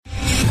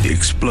The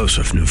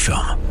explosive new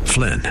film,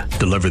 Flynn,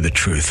 deliver the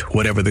truth,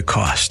 whatever the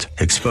cost,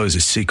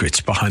 exposes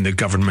secrets behind the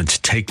government's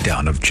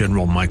takedown of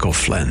General Michael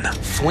Flynn.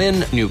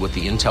 Flynn knew what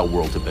the intel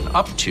world had been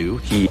up to.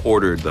 He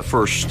ordered the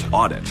first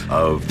audit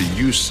of the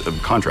use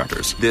of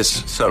contractors.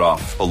 This set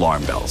off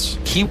alarm bells.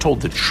 He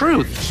told the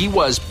truth. He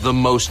was the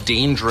most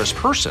dangerous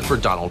person for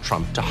Donald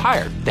Trump to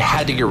hire. They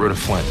had to get rid of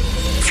Flynn.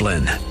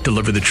 Flynn,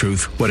 deliver the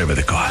truth, whatever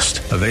the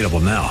cost. Available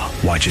now.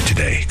 Watch it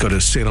today. Go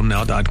to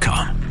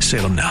salemnow.com.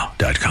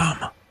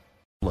 salemnow.com.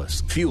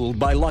 Fueled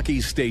by Lucky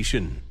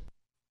Station.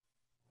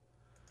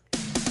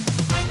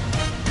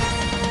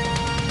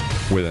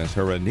 With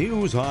SRN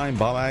News, I'm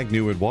Bob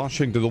Agnew in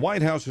Washington. The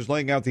White House is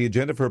laying out the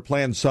agenda for a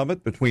planned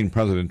summit between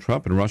President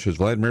Trump and Russia's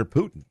Vladimir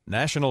Putin.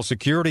 National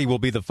security will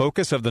be the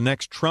focus of the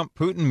next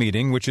Trump-Putin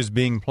meeting, which is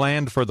being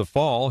planned for the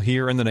fall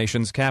here in the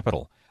nation's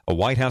capital. A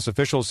White House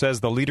official says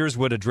the leaders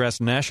would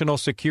address national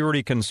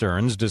security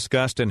concerns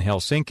discussed in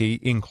Helsinki,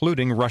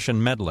 including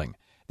Russian meddling.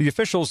 The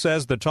official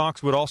says the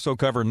talks would also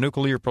cover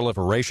nuclear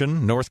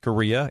proliferation, North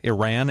Korea,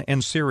 Iran,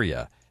 and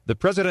Syria. The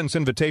president's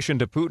invitation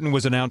to Putin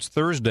was announced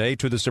Thursday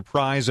to the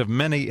surprise of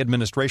many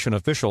administration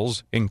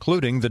officials,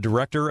 including the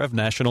Director of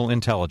National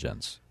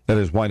Intelligence. That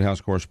is White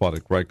House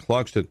correspondent Greg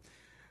Clugston.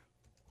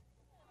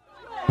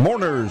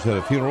 Mourners at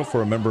a funeral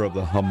for a member of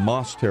the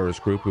Hamas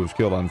terrorist group who was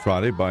killed on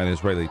Friday by an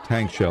Israeli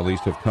tank shell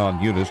east of Khan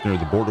Yunis near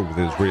the border with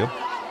Israel.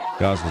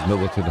 Gaza's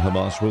militant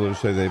Hamas rulers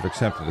say they've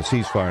accepted a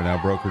ceasefire now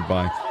brokered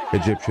by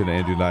Egyptian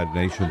and United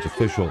Nations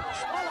officials.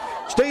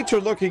 States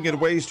are looking at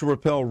ways to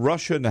repel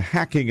Russian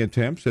hacking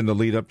attempts in the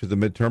lead up to the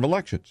midterm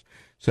elections.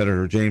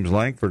 Senator James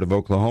Lankford of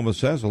Oklahoma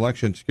says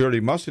election security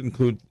must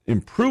include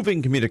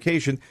improving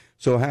communication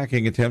so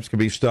hacking attempts can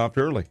be stopped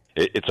early.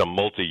 It's a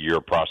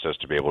multi-year process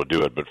to be able to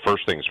do it, but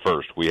first things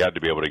first, we had to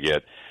be able to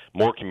get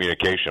more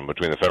communication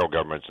between the federal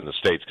governments and the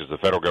states because the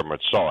federal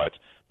government saw it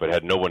but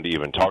had no one to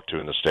even talk to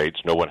in the states.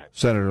 No one.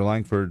 Senator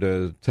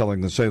Lankford telling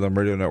the Salem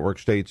Radio Network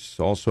states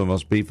also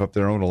must beef up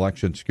their own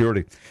election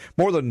security.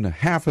 More than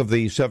half of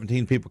the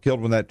 17 people killed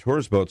when that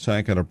tourist boat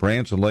sank on a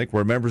Branson Lake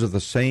were members of the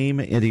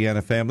same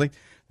Indiana family.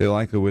 They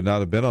likely would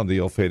not have been on the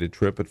ill-fated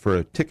trip, but for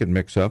a ticket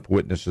mix-up,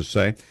 witnesses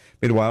say.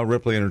 Meanwhile,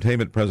 Ripley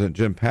Entertainment President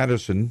Jim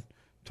Patterson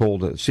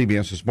told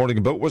CBS this morning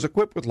a boat was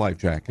equipped with life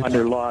jackets.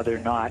 Under law, they're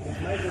not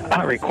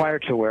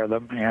required to wear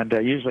them, and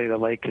usually the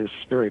lake is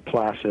very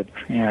placid,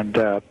 and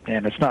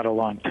it's not a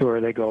long tour.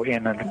 They go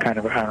in and kind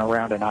of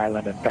around an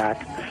island and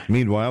back.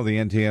 Meanwhile, the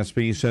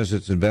NTSB says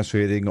it's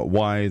investigating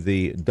why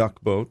the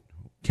duck boat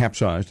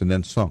capsized and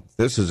then sunk.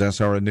 This is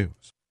SRN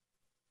News.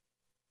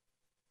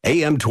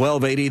 AM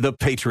 1280, The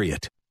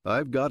Patriot.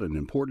 I've got an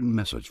important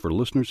message for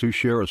listeners who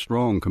share a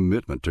strong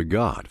commitment to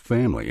God,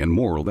 family, and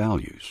moral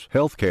values.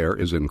 Healthcare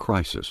is in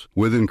crisis.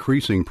 With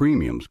increasing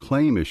premiums,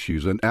 claim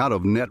issues, and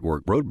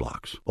out-of-network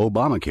roadblocks,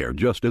 Obamacare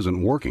just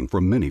isn't working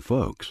for many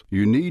folks.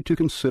 You need to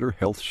consider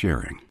health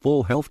sharing.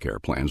 Full healthcare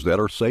plans that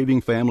are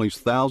saving families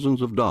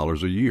thousands of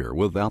dollars a year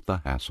without the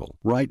hassle.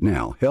 Right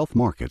now, Health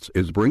Markets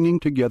is bringing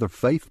together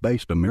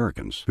faith-based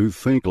Americans who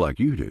think like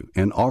you do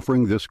and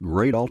offering this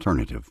great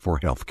alternative for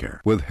healthcare.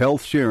 With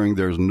health sharing,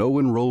 there's no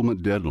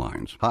enrollment deadline,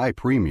 high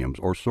premiums,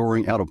 or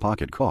soaring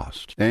out-of-pocket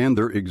costs, and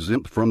they're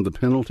exempt from the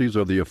penalties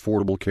of the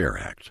Affordable Care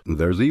Act.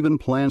 There's even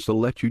plans to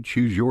let you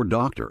choose your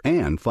doctor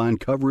and find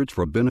coverage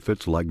for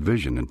benefits like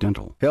vision and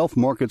dental. Health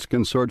Markets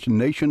can search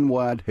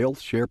nationwide health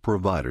share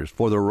providers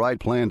for the right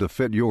plan to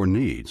fit your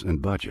needs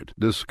and budget.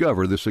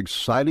 Discover this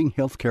exciting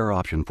health care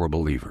option for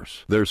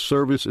believers. Their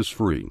service is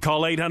free.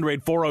 Call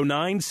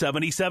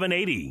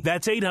 800-409-7780.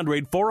 That's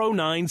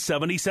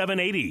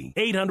 800-409-7780.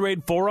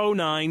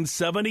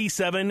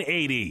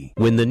 800-409-7780.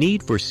 When the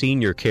need for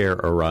senior care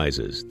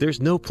arises,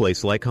 there's no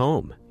place like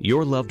home.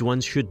 Your loved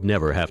ones should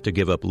never have to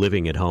give up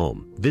living at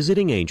home.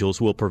 Visiting Angels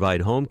will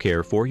provide home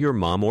care for your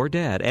mom or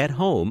dad at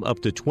home up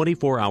to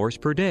 24 hours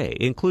per day,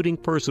 including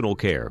personal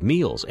care,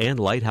 meals,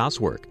 and light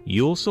housework.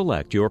 You'll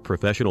select your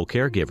professional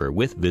caregiver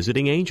with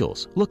Visiting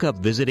Angels. Look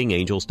up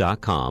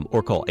visitingangels.com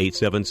or call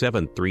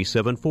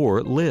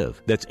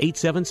 877-374-LIVE. That's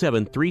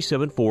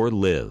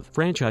 877-374-LIVE.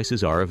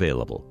 Franchises are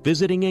available.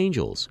 Visiting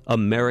Angels,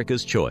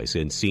 America's choice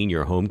in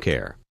senior home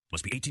care.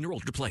 Must be 18 or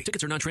older to play.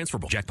 Tickets are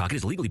non-transferable. Jackpocket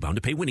is legally bound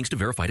to pay winnings to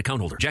verified account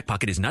holder.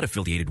 Jackpocket is not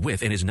affiliated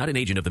with and is not an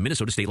agent of the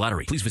Minnesota State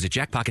Lottery. Please visit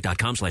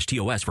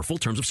jackpocket.com/TOS for full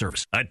terms of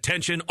service.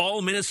 Attention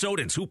all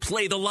Minnesotans who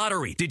play the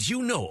lottery. Did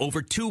you know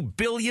over $2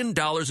 billion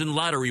in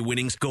lottery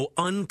winnings go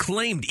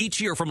unclaimed each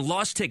year from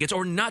lost tickets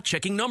or not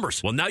checking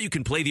numbers? Well, now you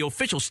can play the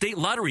official state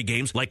lottery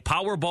games like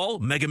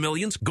Powerball, Mega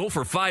Millions, Go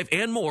for 5,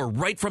 and more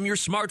right from your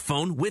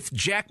smartphone with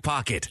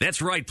Jackpocket.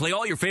 That's right. Play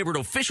all your favorite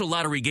official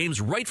lottery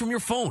games right from your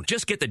phone.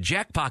 Just get the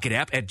Jackpocket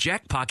app at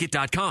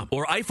JackPocket.com.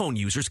 Or iPhone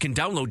users can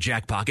download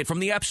Jackpocket from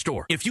the App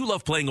Store. If you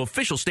love playing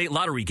official state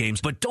lottery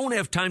games but don't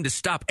have time to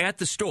stop at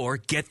the store,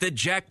 get the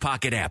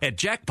Jackpocket app at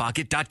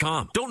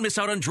JackPocket.com. Don't miss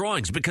out on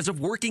drawings because of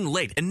working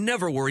late and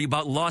never worry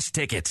about lost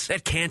tickets.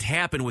 That can't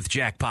happen with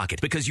Jackpocket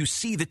because you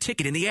see the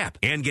ticket in the app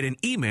and get an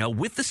email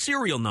with the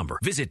serial number.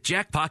 Visit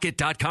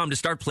JackPocket.com to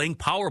start playing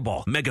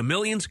Powerball, Mega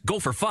Millions, Go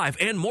for 5,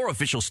 and more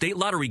official state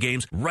lottery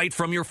games right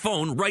from your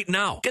phone right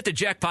now. Get the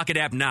Jackpocket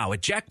app now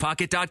at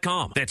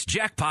JackPocket.com. That's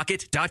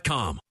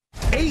JackPocket.com.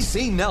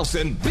 AC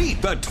Nelson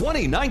beat the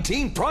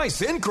 2019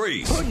 price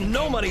increase. Put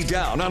no money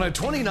down on a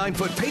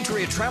 29-foot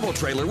Patriot travel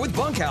trailer with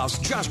bunkhouse,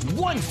 just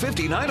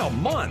 $159 a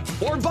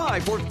month. Or buy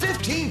for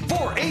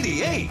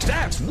 $15,488.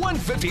 That's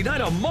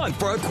 $159 a month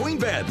for a queen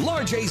bed,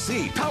 large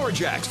AC, power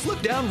jacks,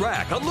 flip-down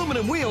rack,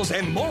 aluminum wheels,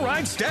 and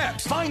MORryde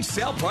steps. Find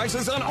sale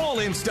prices on all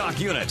in-stock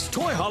units,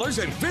 toy haulers,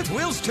 and fifth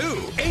wheels, too.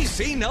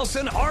 AC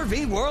Nelson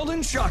RV World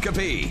in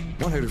Shakopee.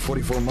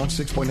 144 months,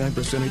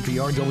 6.9%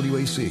 APR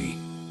WAC.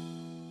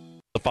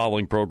 The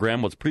following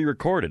program was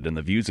pre-recorded, and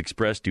the views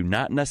expressed do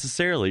not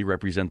necessarily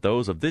represent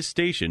those of this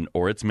station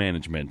or its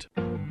management.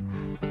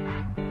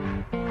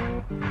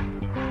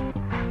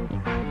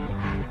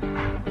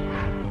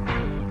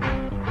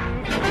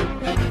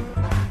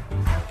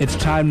 It's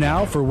time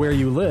now for Where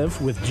You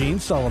Live with Gene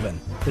Sullivan,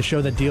 the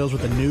show that deals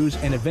with the news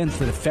and events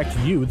that affect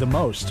you the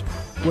most.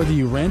 Whether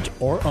you rent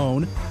or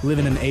own, live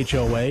in an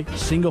HOA,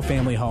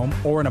 single-family home,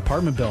 or an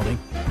apartment building,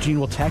 Gene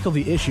will tackle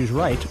the issues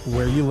right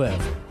where you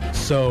live.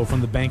 So,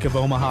 from the Bank of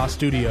Omaha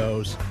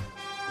studios,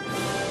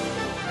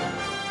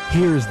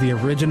 here's the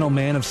original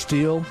Man of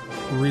Steel,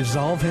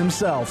 Resolve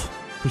himself,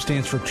 who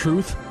stands for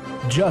truth,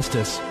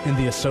 justice, and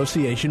the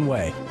association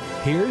way.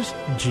 Here's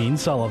Gene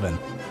Sullivan.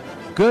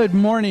 Good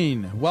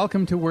morning.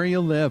 Welcome to Where You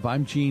Live.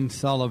 I'm Gene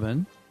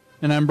Sullivan,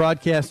 and I'm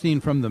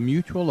broadcasting from the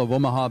Mutual of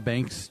Omaha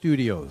Bank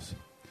studios.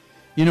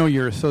 You know,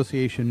 your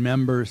association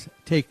members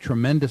take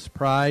tremendous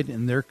pride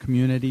in their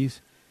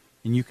communities,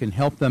 and you can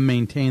help them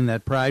maintain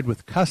that pride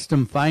with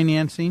custom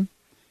financing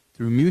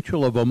through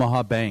Mutual of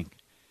Omaha Bank.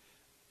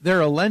 They're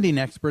a lending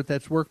expert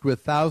that's worked with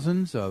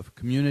thousands of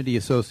community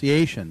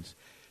associations.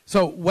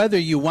 So whether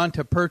you want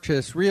to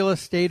purchase real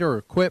estate or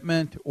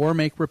equipment or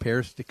make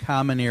repairs to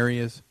common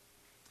areas,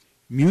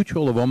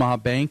 Mutual of Omaha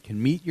Bank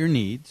can meet your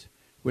needs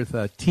with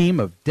a team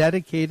of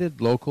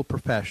dedicated local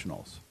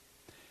professionals.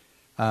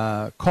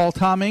 Call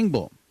Tom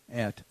Engblom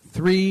at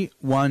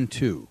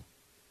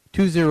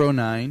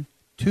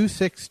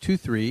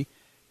 312-209-2623,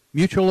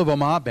 Mutual of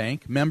Omaha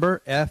Bank,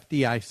 member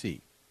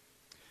FDIC.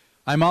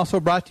 I'm also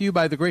brought to you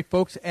by the great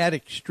folks at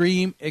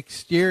Extreme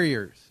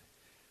Exteriors.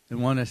 I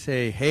want to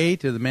say hey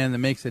to the man that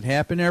makes it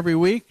happen every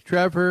week,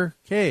 Trevor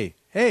Kay.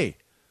 Hey.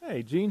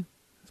 Hey, Gene.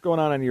 What's going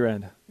on your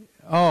end?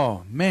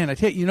 Oh, man, I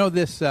tell you,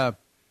 this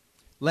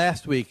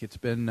last week it's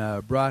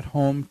been brought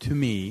home to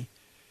me,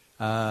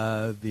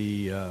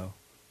 the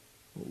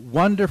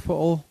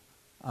wonderful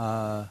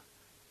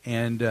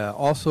and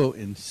also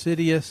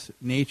insidious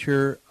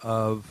nature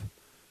of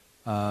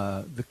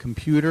the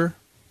computer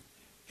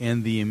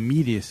and the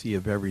immediacy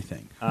of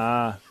everything.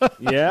 Yeah?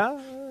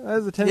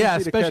 There's a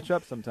tendency to catch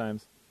up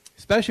sometimes.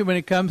 Especially when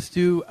it comes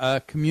to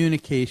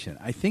communication.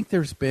 I think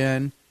there's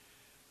been...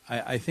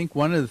 I think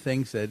one of the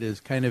things that is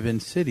kind of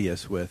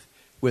insidious with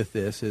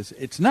this is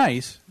it's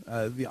nice,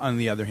 on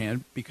the other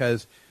hand,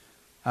 because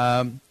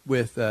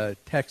with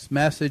text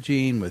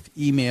messaging, with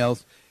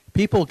emails,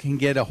 people can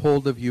get a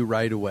hold of you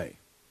right away.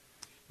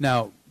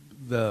 Now,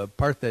 the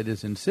part that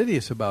is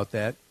insidious about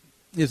that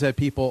is that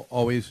people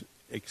always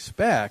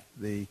expect,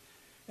 the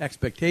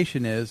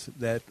expectation is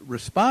that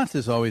response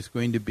is always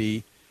going to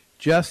be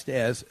just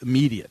as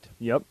immediate.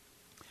 Yep.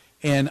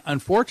 And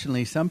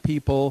unfortunately, some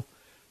people...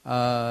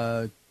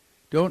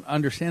 don't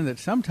understand that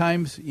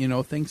sometimes,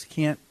 things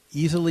can't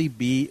easily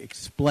be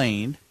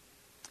explained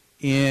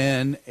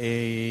in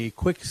a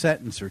quick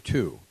sentence or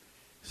two.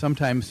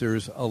 Sometimes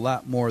there's a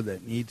lot more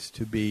that needs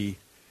to be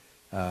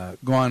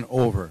gone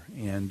over.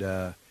 And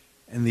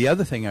the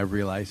other thing I've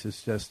realized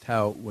is just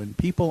how when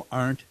people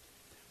are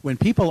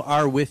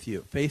with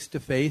you face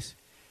to face,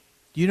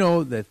 you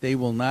know that they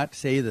will not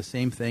say the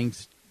same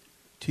things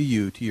to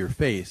you, to your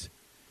face,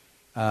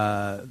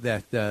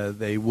 that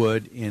they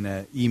would in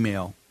an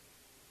email.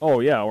 Oh,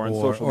 yeah, or on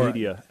social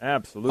media.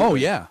 Absolutely. Oh,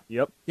 yeah.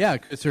 Yep. Yeah,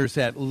 because there's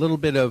that little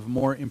bit of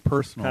more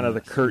impersonal. Kind of the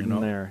curtain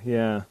there,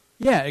 yeah.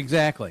 Yeah,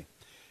 exactly.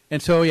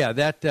 And so, yeah,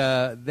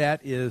 that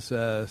is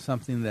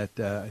something that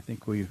I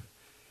think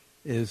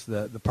is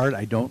the part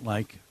I don't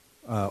like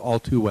all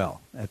too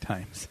well at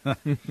times.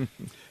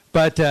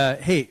 But,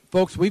 hey,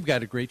 folks, we've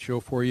got a great show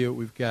for you.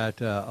 We've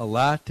got a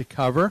lot to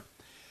cover.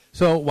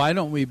 So why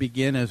don't we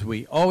begin, as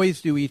we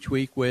always do each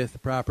week, with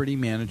property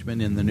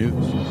management in the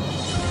news.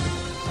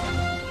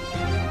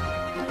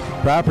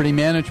 Property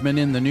Management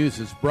in the News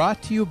is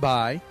brought to you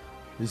by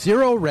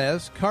Zero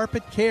Res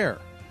Carpet Care.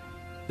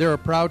 They're a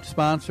proud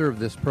sponsor of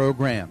this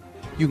program.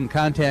 You can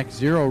contact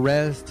Zero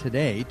Res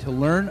today to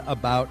learn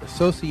about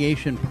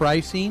association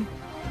pricing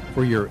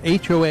for your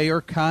HOA or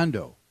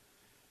condo.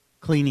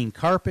 cleaning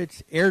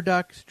carpets, air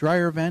ducts,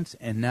 dryer vents,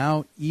 and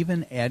now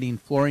even adding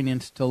flooring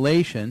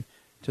installation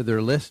to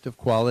their list of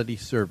quality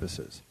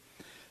services.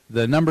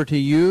 The number to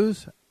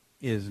use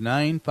is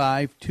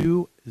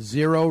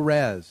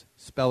 9520-RES.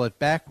 Spell it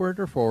backward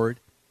or forward.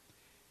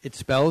 It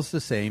spells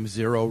the same,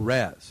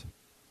 0-RES.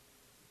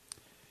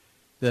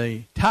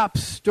 The top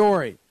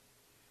story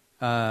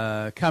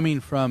coming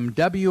from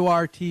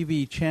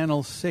WRTV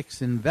Channel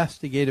 6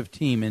 investigative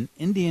team in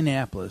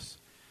Indianapolis,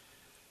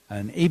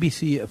 an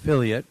ABC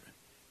affiliate,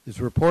 is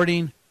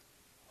reporting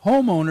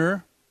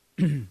homeowner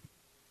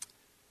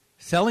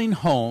selling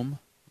home,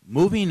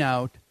 moving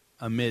out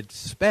amid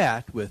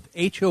spat with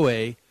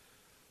HOA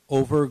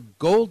over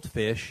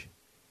goldfish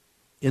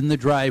in the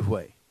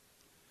driveway.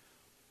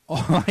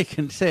 All I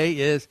can say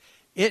is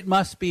it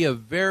must be a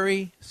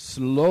very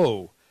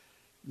slow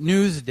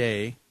news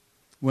day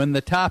when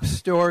the top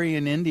story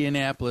in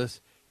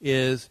Indianapolis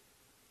is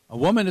a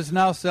woman is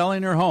now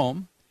selling her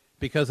home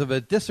because of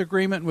a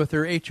disagreement with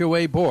her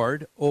HOA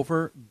board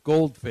over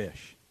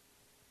goldfish.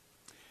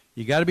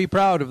 You got to be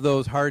proud of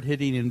those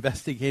hard-hitting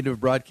investigative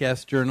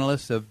broadcast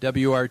journalists of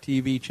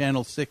WRTV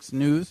Channel 6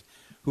 News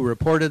who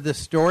reported this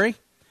story.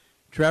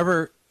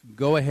 Trevor,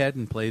 go ahead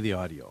and play the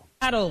audio.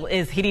 Battle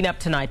is heating up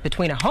tonight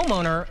between a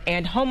homeowner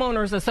and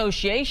homeowners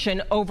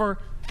association over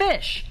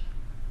fish.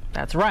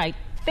 That's right,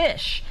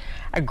 fish.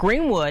 A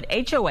Greenwood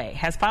HOA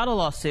has filed a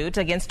lawsuit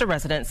against a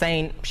resident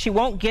saying she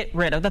won't get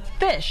rid of the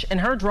fish in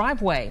her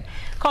driveway.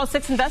 Call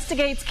 6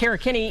 Investigates. Kara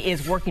Kinney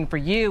is working for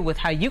you with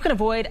how you can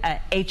avoid a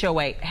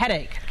HOA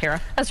headache.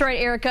 Kara? That's right,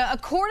 Erica.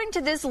 According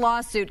to this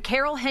lawsuit,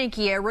 Carol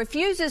Henkier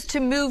refuses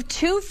to move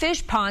 2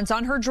 fish ponds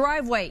on her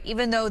driveway,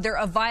 even though they're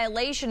a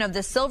violation of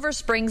the Silver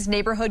Springs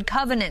neighborhood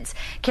covenants.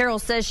 Carol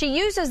says she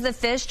uses the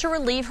fish to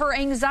relieve her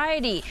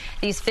anxiety.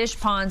 These fish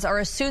ponds are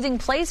a soothing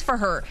place for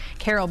her.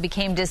 Carol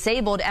became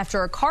disabled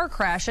after a car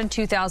crash in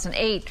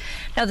 2008.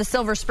 Now, the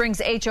Silver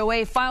Springs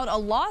HOA filed a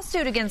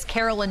lawsuit against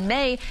Carol in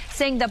May,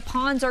 saying the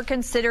ponds are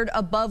considered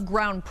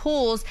above-ground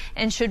pools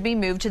and should be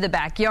moved to the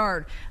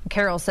backyard.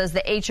 Carol says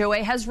the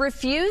HOA has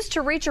refused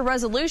to reach a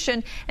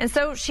resolution, and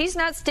so she's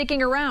not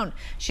sticking around.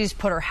 She's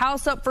put her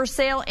house up for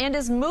sale and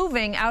is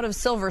moving out of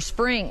Silver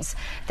Springs.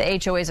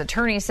 The HOA's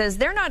attorney says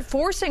they're not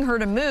forcing her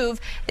to move.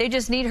 They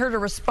just need her to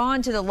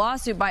respond to the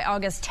lawsuit by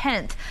August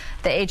 10th.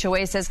 The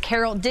HOA says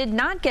Carol did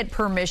not get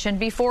permission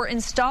before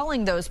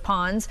installing those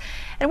ponds.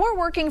 And we're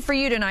working for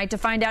you tonight to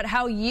find out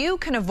how you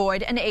can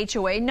avoid an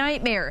HOA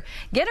nightmare.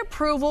 Get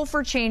approval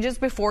for changes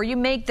before you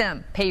make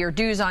them. Pay your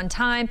dues on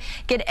time.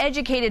 Get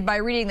educated by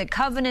reading the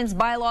covenants,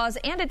 bylaws,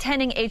 and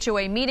attending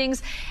HOA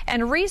meetings.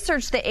 And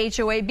research the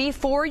HOA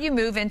before you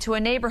move into a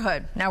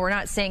neighborhood. Now, we're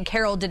not saying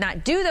Carol did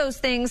not do those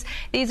things.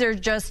 These are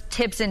just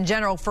tips in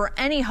general for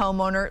any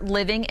homeowner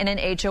living in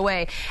an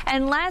HOA.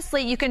 And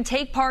lastly, you can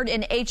take part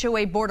in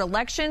HOA board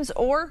elections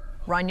or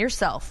run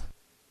yourself.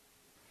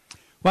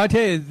 Well, I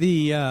tell you,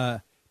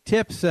 the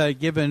tips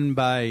given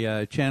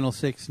by Channel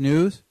 6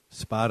 News,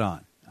 spot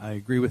on. I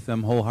agree with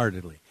them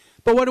wholeheartedly.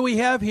 But what do we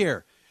have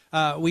here?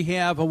 We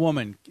have a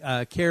woman,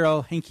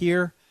 Carol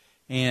Henkier,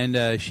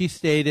 and she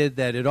stated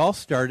that it all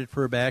started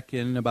for her back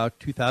in about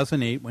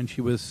 2008 when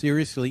she was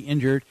seriously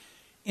injured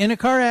in a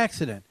car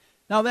accident.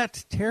 Now,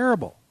 that's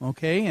terrible,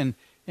 okay? And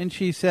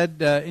she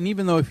said, and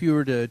even though if you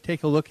were to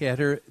take a look at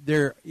her,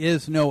 there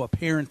is no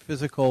apparent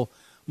physical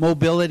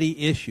mobility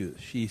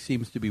issues. She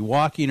seems to be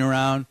walking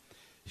around.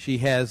 She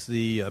has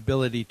the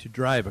ability to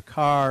drive a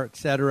car,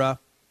 etc.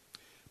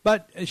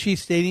 But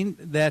she's stating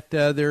that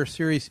there are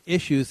serious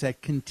issues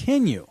that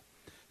continue,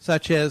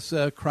 such as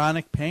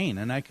chronic pain,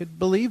 and I could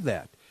believe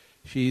that.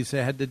 She's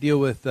had to deal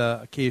with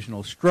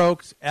occasional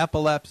strokes,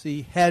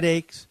 epilepsy,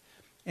 headaches,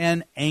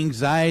 and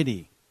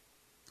anxiety.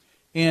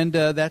 And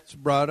that's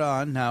brought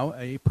on now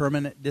a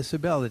permanent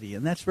disability,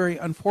 and that's very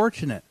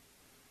unfortunate.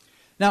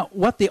 Now,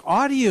 what the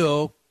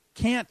audio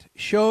can't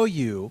show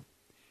you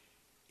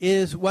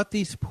is what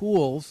these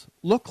pools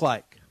look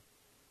like.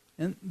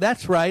 And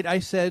that's right, I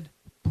said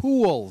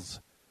pools.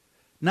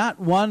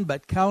 Not one,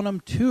 but count them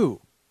 2.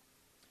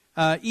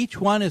 Each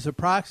one is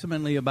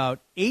approximately about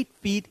 8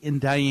 feet in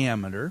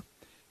diameter.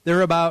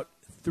 They're about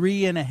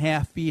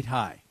 3.5 feet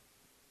high.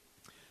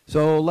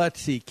 So let's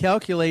see,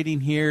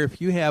 calculating here,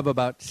 if you have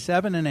about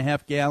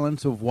 7.5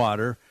 gallons of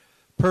water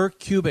per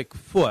cubic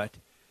foot,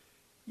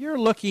 you're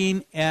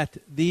looking at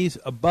these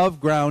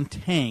above-ground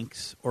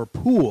tanks or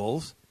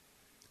pools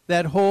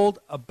that hold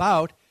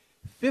about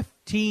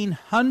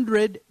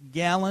 1,500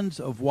 gallons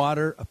of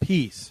water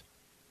apiece.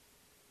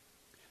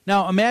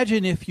 Now,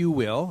 imagine, if you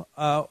will,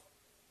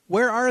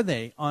 where are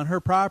they on her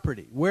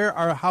property?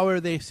 How are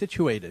they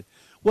situated?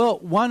 Well,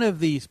 one of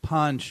these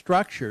pond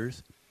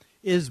structures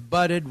is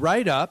butted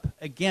right up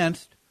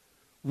against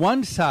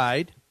one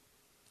side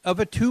of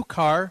a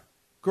 2-car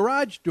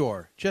garage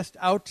door, just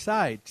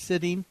outside,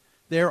 sitting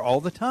there all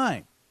the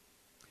time.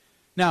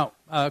 Now,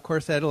 of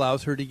course, that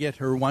allows her to get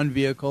her one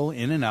vehicle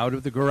in and out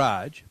of the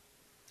garage.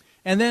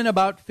 And then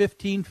about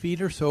 15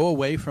 feet or so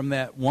away from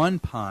that one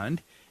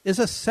pond is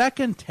a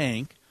second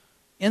tank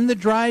in the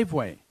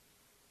driveway.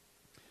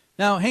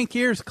 Now,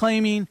 Henkier is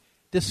claiming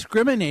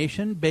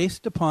discrimination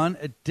based upon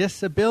a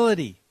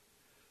disability.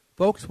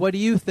 Folks, what do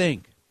you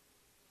think?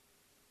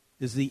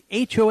 Is the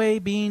HOA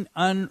being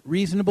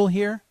unreasonable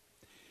here?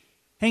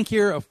 Hank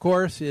here, of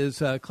course,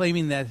 is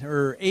claiming that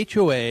her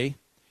HOA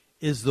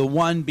is the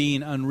one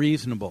being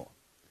unreasonable.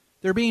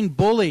 They're being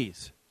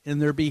bullies in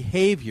their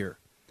behavior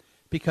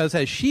because,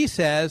 as she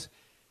says,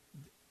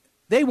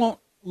 they won't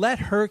let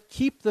her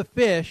keep the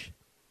fish,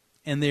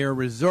 and they are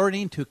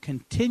resorting to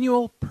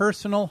continual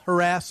personal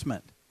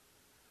harassment.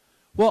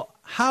 Well,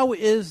 how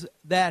is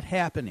that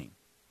happening?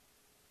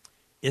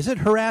 Is it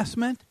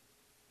harassment?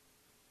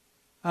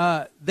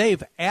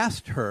 They've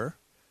asked her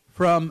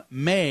from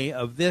May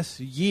of this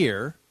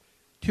year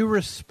to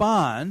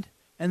respond,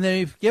 and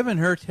they've given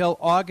her till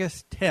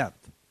August 10th.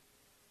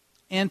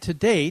 And to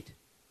date,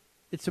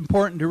 it's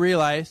important to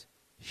realize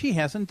she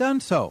hasn't done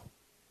so.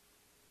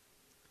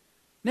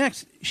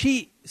 Next,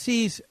 she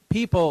sees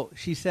people,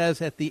 she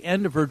says, at the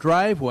end of her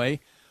driveway,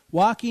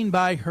 walking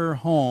by her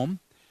home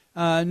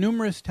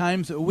numerous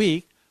times a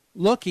week,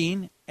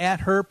 looking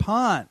at her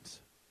ponds.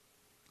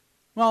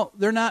 Well,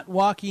 they're not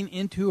walking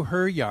into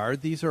her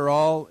yard. These are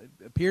all,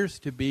 appears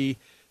to be,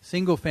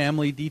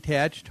 single-family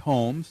detached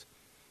homes.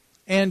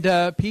 And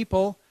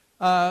people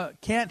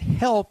can't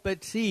help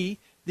but see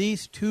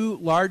these two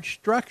large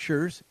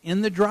structures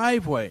in the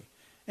driveway.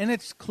 And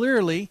it's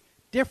clearly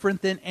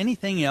different than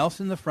anything else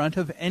in the front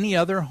of any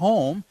other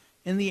home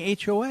in the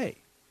HOA.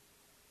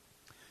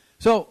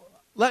 So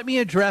let me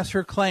address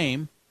her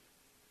claim,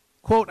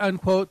 quote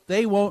unquote,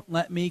 they won't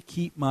let me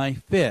keep my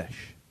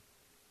fish.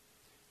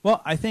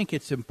 Well, I think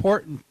it's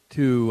important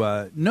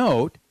to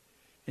note,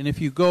 and if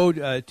you go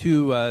to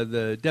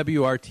the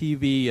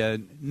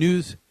WRTV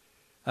news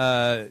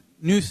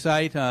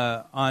site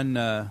on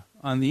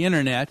the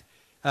internet,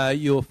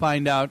 you'll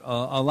find out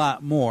a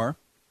lot more.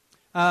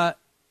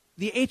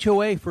 The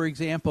HOA, for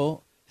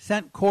example,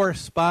 sent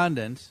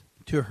correspondence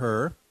to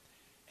her,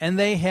 and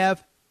they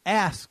have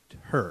asked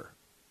her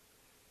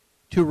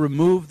to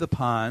remove the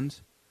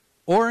ponds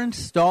or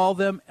install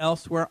them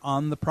elsewhere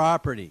on the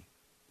property.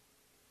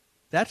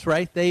 That's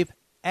right, they've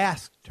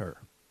asked her.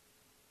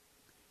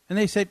 And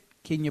they said,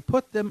 can you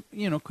put them,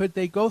 could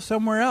they go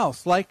somewhere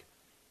else, like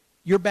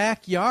your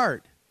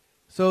backyard,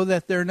 so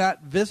that they're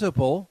not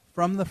visible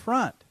from the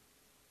front?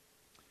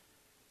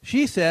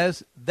 She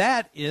says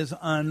that is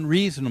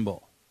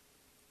unreasonable.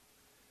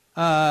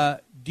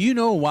 Do you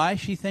know why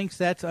she thinks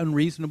that's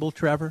unreasonable,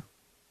 Trevor?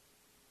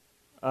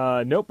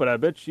 Nope, but I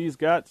bet she's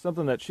got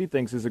something that she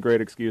thinks is a great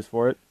excuse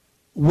for it.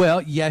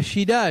 Well, yes,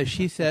 she does.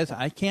 She says,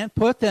 I can't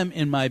put them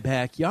in my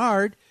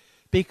backyard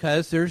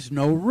because there's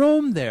no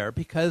room there,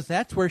 because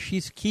that's where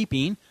she's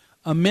keeping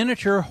a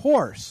miniature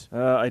horse.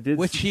 I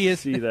did see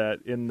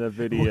that in the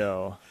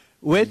video.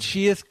 Which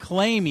she is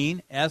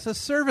claiming as a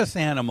service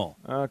animal.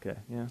 Okay,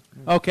 yeah.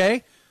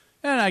 Okay?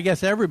 And I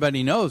guess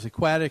everybody knows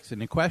aquatics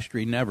and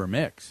equestrian never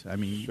mix. I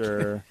mean,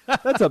 sure.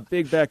 That's a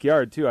big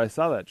backyard, too. I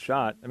saw that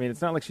shot. I mean,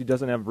 it's not like she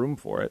doesn't have room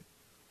for it.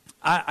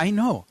 I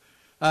know.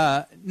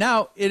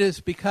 Now, it is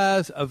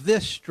because of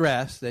this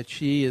stress that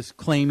she is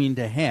claiming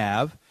to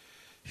have.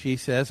 She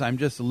says, I'm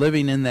just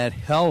living in that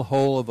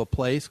hellhole of a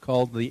place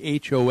called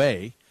the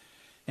HOA.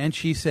 And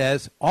she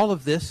says, all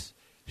of this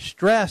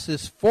stress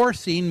is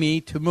forcing me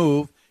to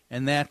move,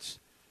 and that's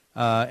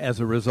as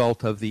a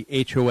result of the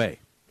HOA.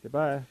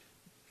 Goodbye.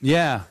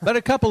 Yeah, but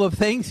a couple of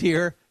things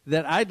here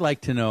that I'd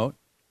like to note.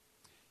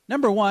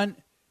 Number one,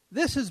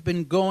 this has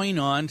been going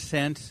on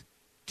since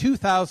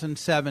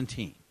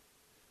 2017.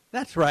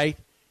 That's right,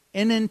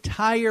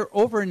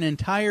 over an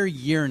entire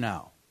year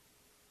now.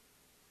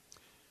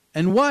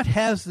 And what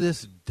has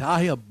this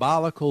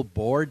diabolical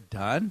board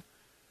done?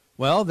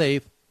 Well,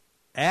 they've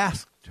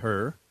asked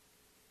her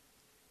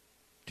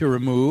to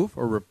remove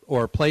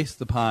or place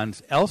the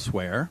ponds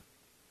elsewhere.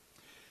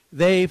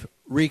 They've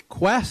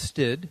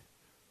requested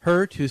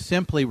her to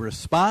simply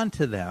respond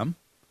to them,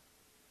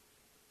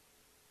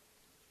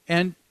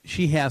 and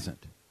she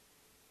hasn't.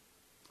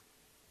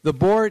 The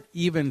board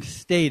even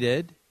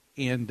stated,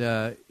 and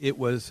it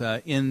was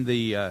in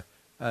the,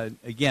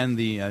 again,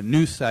 the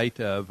news site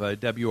of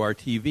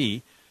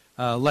WRTV,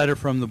 a letter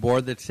from the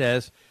board that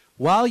says,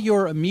 while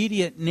your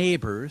immediate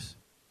neighbors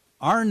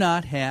are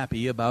not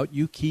happy about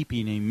you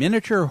keeping a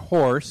miniature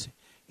horse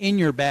in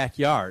your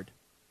backyard,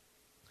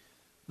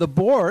 the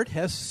board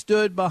has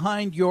stood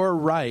behind your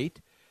right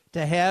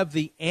to have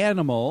the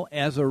animal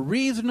as a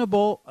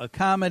reasonable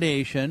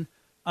accommodation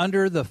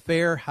under the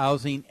Fair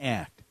Housing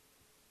Act.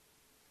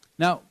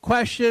 Now,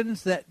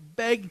 questions that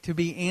beg to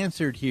be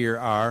answered here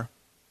are,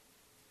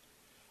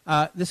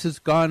 this has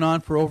gone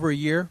on for over a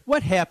year.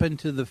 What happened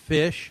to the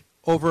fish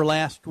over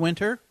last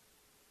winter?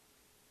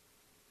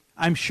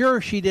 I'm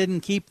sure she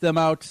didn't keep them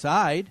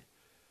outside.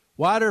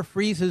 Water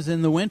freezes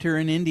in the winter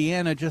in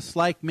Indiana just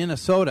like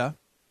Minnesota.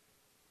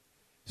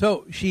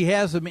 So she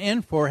has them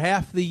in for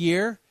half the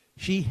year.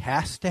 She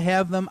has to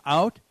have them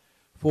out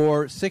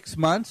for 6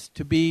 months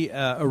to be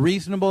a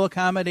reasonable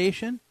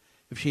accommodation.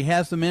 If she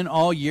has them in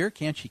all year,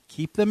 can't she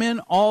keep them in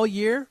all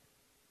year?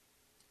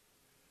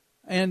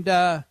 And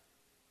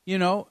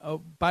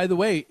by the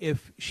way,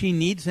 if she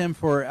needs them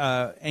for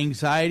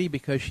anxiety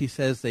because she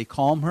says they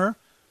calm her,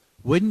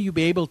 wouldn't you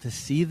be able to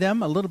see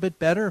them a little bit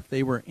better if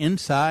they were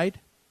inside?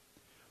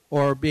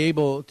 Or be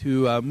able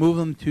to move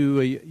them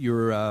to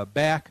your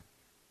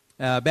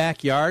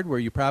backyard where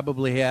you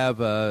probably have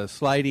a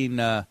sliding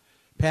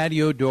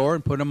patio door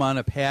and put them on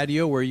a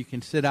patio where you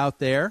can sit out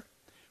there.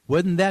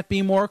 Wouldn't that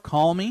be more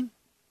calming?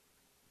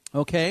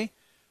 Okay.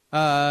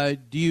 Do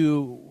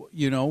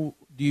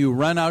you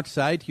run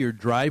outside to your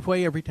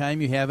driveway every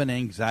time you have an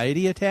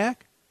anxiety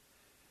attack?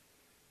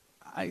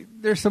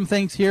 There's some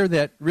things here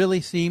that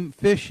really seem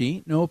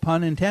fishy, no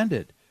pun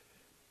intended.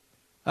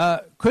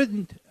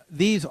 Couldn't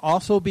these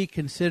also be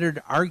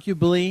considered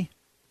arguably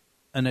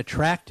an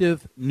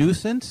attractive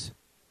nuisance?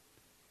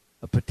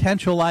 A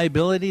potential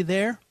liability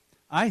there?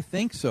 I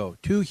think so.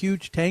 2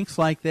 huge tanks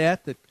like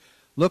that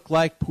look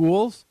like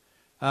pools.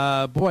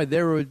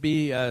 There would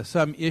be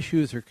some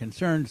issues or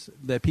concerns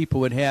that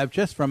people would have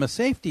just from a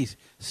safety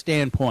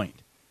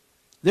standpoint.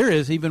 There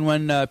is, even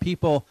when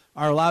people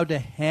are allowed to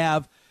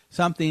have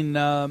something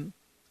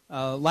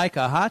like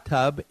a hot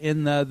tub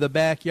in the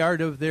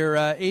backyard of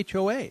their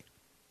HOA.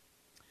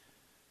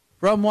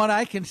 From what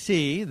I can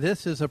see,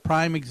 this is a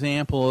prime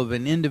example of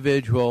an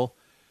individual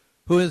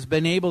who has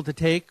been able to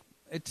take,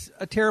 it's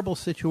a terrible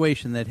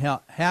situation that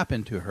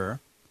happened to her,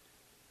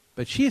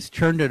 but she has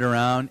turned it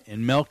around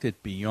and milked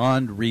it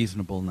beyond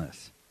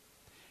reasonableness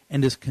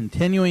and is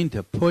continuing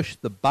to push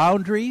the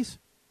boundaries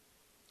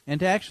and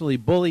to actually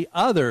bully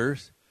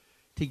others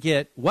to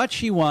get what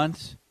she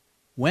wants,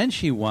 when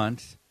she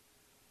wants,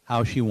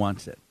 how she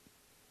wants it.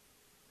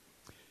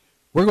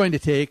 We're going to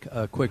take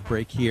a quick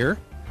break here.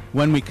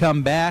 When we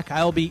come back,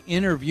 I'll be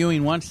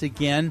interviewing once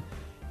again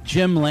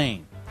Jim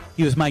Lane.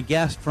 He was my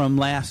guest from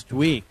last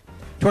week.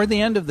 Toward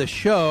the end of the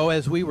show,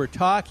 as we were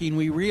talking,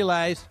 we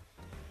realized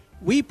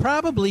we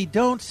probably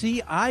don't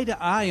see eye to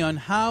eye on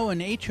how an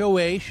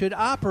HOA should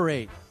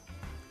operate.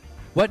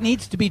 What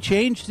needs to be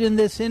changed in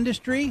this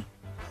industry?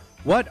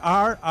 What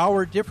are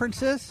our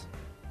differences?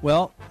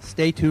 Well,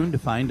 stay tuned to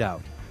find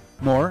out.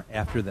 More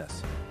after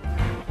this.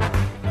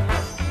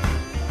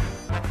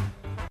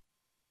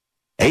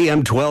 AM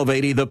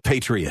 1280, The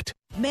Patriot.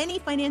 Many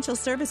financial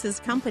services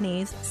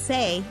companies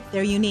say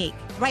they're unique.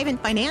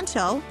 Thrivent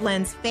Financial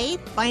blends faith,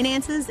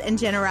 finances, and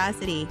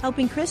generosity,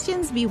 helping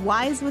Christians be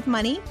wise with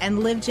money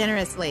and live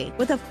generously.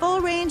 With a full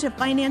range of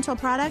financial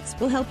products,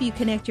 we'll help you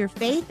connect your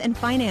faith and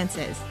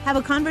finances. Have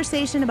a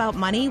conversation about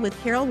money with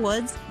Carol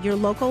Woods, your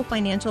local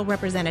financial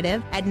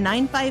representative, at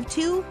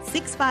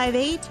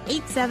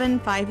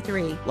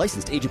 952-658-8753.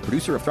 Licensed agent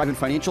producer of Thrivent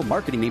Financial,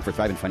 marketing name for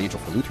Thrivent Financial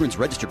for Lutherans,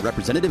 registered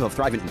representative of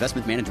Thrivent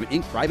Investment Management,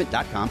 Inc.,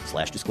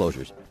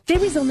 Thrivent.com/disclosures.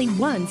 There is only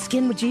one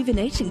skin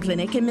rejuvenation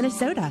clinic in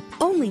Minnesota.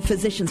 Only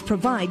physicians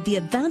provide the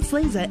advanced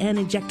laser and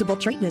injectable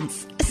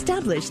treatments.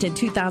 Established in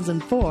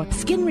 2004,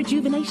 Skin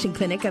Rejuvenation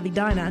Clinic of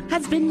Edina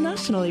has been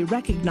nationally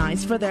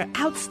recognized for their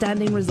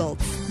outstanding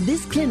results.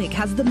 This clinic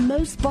has the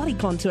most body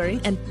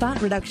contouring and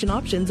fat reduction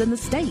options in the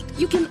state.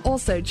 You can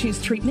also choose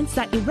treatments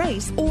that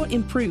erase or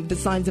improve the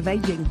signs of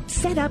aging.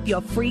 Set up your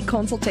free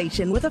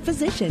consultation with a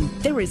physician.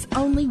 There is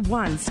only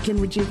one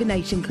Skin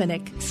Rejuvenation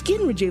Clinic.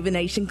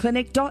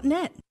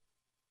 SkinRejuvenationClinic.net.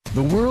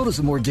 The world is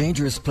a more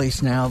dangerous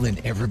place now than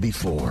ever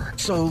before.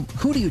 So,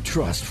 who do you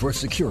trust for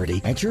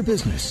security at your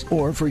business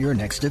or for your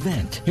next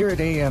event? Here at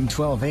AM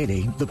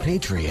 1280, The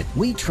Patriot,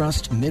 we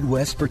trust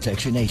Midwest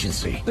Protection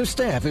Agency. Their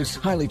staff is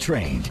highly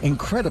trained,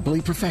 incredibly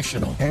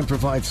professional, and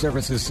provides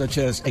services such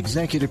as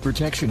executive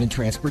protection and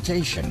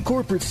transportation,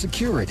 corporate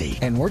security,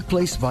 and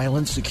workplace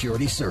violence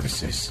security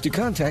services. To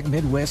contact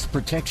Midwest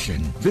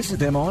Protection, visit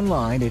them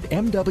online at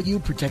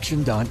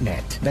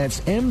mwprotection.net.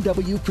 That's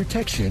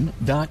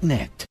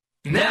mwprotection.net.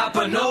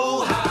 Napa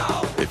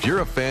know-how. If you're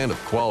a fan of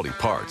quality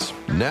parts,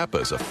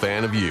 Napa's a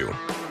fan of you.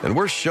 And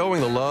we're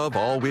showing the love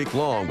all week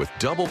long with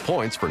double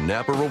points for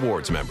Napa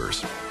Rewards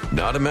members.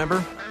 Not a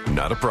member?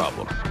 Not a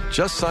problem.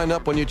 Just sign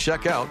up when you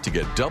check out to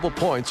get double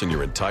points in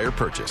your entire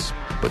purchase.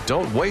 But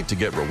don't wait to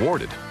get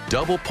rewarded.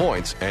 Double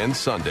points and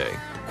Sunday.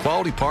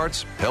 Quality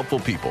parts, helpful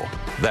people.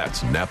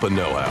 That's Napa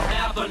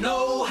know-how. Napa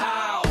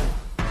know-how.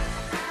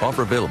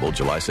 Offer available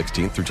July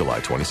 16th through July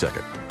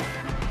 22nd.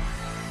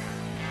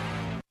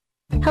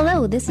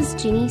 Hello, this is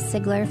Jeannie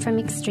Sigler from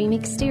Extreme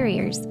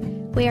Exteriors.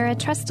 We are a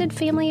trusted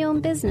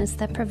family-owned business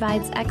that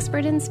provides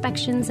expert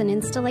inspections and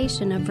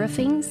installation of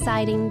roofing,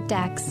 siding,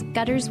 decks,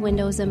 gutters,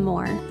 windows, and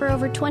more. For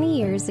over 20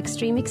 years,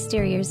 Extreme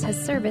Exteriors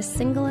has serviced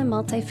single and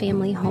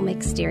multifamily home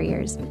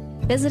exteriors.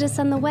 Visit us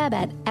on the web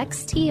at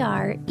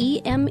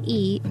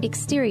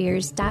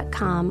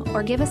xtremeexteriors.com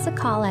or give us a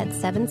call at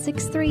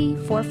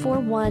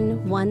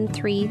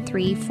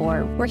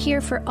 763-441-1334. We're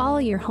here for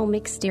all your home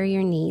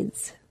exterior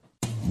needs.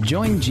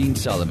 Join Gene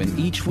Sullivan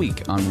each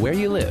week on Where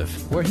You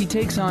Live, where he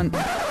takes on...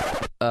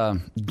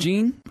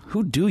 Gene,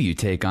 who do you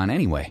take on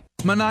anyway?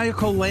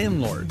 Maniacal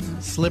landlords,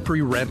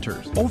 slippery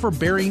renters,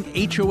 overbearing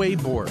HOA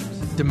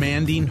boards,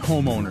 demanding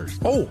homeowners.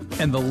 Oh,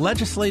 and the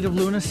legislative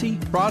lunacy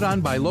brought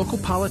on by local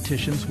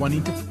politicians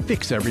wanting to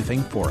fix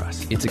everything for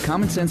us. It's a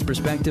common sense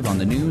perspective on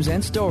the news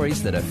and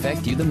stories that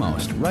affect you the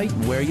most, right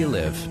where you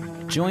live.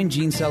 Join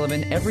Gene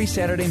Sullivan every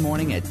Saturday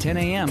morning at 10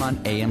 a.m. on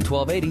AM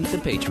 1280,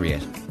 The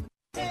Patriot.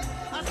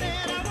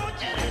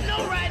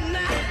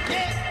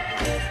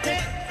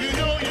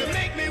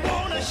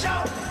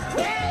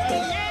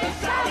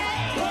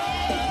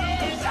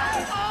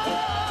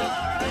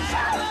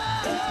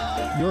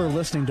 You're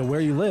listening to Where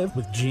You Live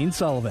with Gene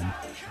Sullivan.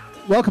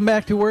 Welcome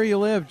back to Where You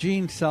Live.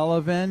 Gene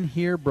Sullivan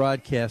here,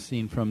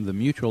 broadcasting from the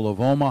Mutual of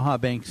Omaha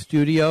Bank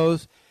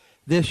Studios.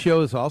 This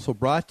show is also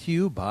brought to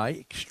you by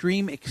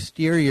Extreme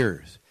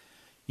Exteriors.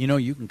 You know,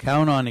 you can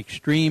count on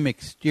Extreme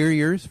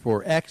Exteriors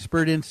for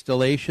expert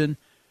installation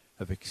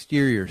of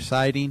exterior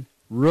siding,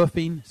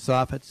 roofing,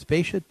 soffits,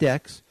 fascia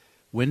decks,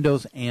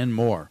 windows, and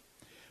more.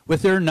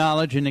 With their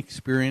knowledge and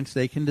experience,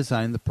 they can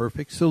design the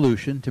perfect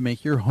solution to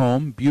make your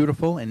home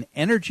beautiful and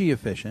energy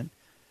efficient,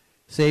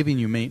 saving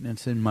you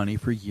maintenance and money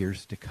for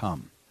years to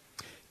come.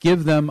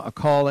 Give them a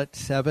call at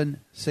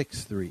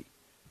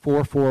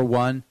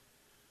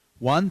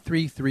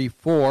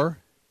 763-441-1334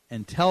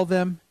 and tell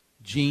them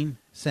Gene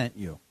sent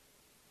you.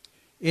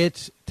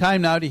 It's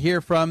time now to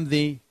hear from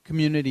the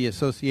Community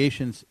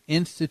Associations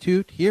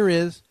Institute. Here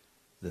is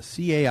the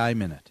CAI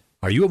Minute.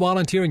 Are you a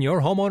volunteer in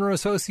your homeowner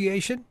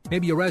association?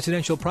 Maybe a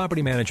residential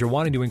property manager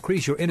wanting to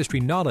increase your industry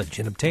knowledge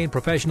and obtain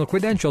professional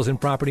credentials in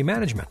property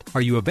management.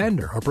 Are you a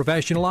vendor or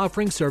professional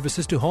offering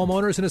services to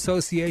homeowners and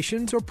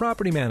associations or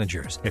property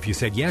managers? If you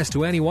said yes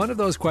to any one of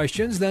those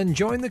questions, then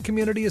join the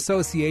Community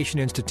Association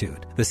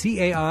Institute. The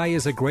CAI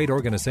is a great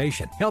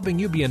organization, helping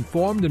you be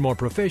informed and more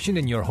proficient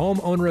in your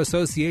homeowner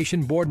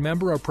association board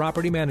member or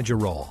property manager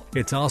role.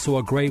 It's also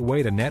a great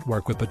way to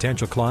network with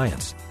potential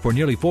clients. For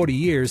nearly 40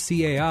 years,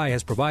 CAI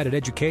has provided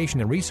education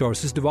and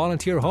resources to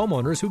volunteer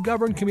homeowners who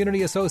govern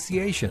community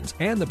associations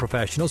and the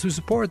professionals who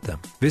support them.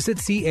 Visit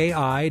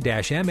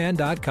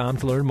CAI-MN.com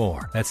to learn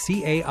more. That's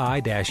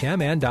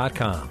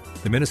CAI-MN.com.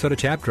 The Minnesota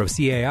chapter of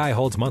CAI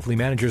holds monthly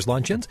managers'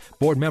 luncheons,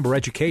 board member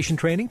education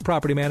training,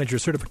 property manager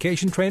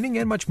certification training,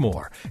 and much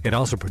more. It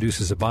also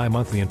produces a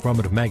bi-monthly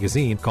informative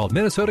magazine called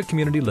Minnesota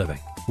Community Living.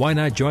 Why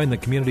not join the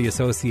Community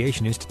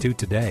Association Institute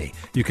today?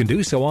 You can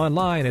do so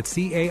online at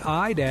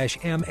CAI-MN.com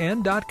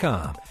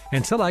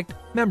and select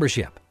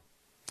membership.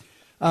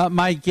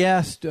 My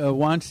guest,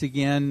 once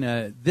again,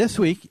 this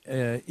week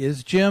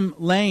is Jim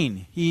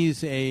Lane.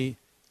 He's a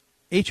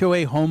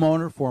HOA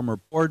homeowner, former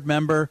board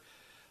member.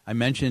 I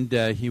mentioned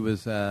he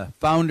was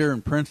founder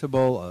and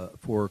principal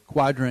for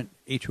Quadrant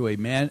HOA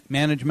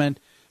Management,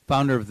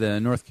 founder of the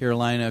North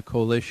Carolina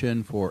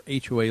Coalition for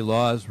HOA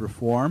Laws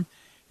Reform,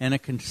 and a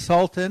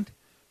consultant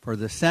for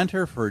the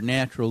Center for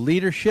Natural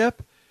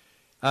Leadership.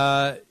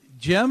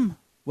 Jim,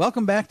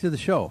 welcome back to the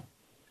show.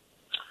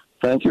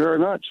 Thank you very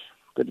much.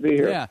 Good to be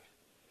here. Yeah.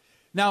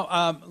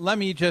 Now, let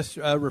me just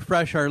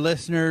refresh our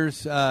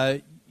listeners.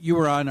 You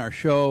were on our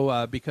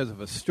show because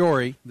of a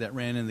story that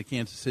ran in the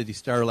Kansas City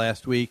Star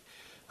last week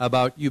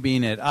about you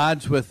being at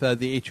odds with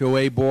the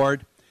HOA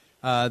board.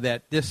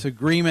 That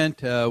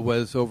disagreement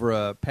was over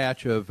a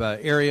patch of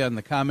area in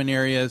the common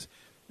areas.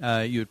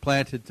 You had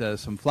planted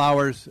some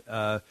flowers.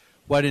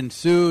 What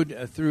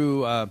ensued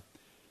through all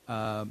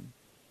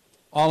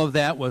of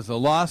that was a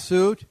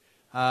lawsuit.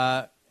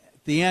 At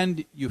the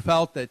end, you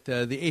felt that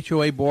the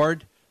HOA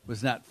board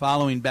was not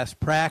following best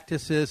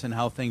practices and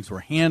how things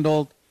were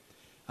handled,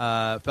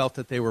 felt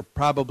that they were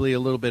probably a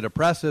little bit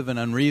oppressive and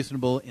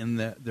unreasonable in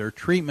their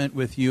treatment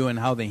with you and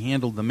how they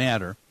handled the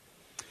matter.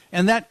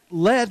 And that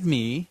led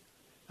me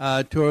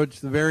towards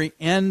the very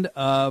end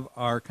of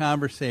our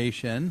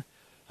conversation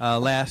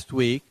last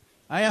week.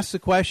 I asked the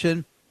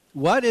question,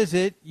 what is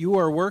it you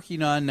are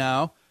working on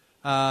now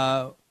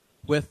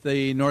with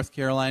the North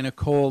Carolina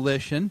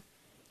Coalition?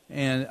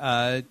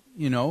 And,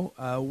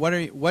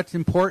 what's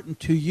important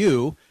to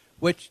you,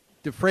 which,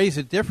 to phrase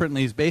it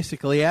differently, is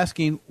basically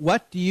asking,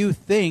 what do you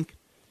think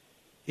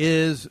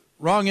is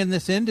wrong in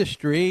this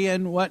industry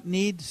and what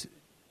needs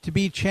to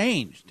be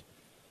changed?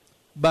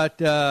 But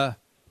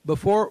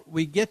before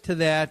we get to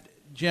that,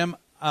 Jim,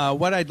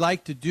 what I'd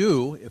like to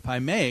do, if I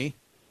may,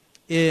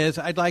 is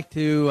I'd like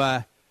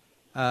to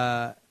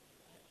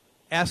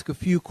ask a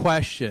few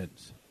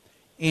questions.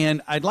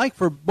 And I'd like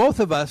for both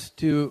of us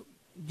to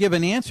give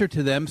an answer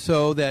to them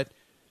so that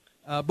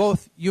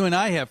both you and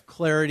I have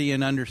clarity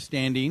and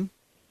understanding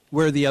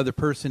where the other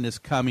person is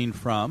coming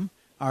from,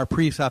 our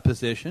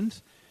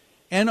presuppositions.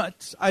 And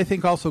it's, I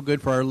think, also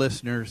good for our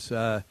listeners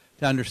to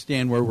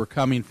understand where we're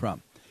coming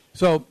from.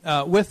 So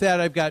with that,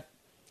 I've got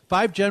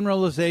 5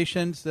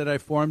 generalizations that I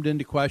formed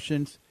into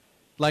questions.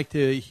 I'd like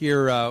to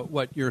hear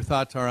what your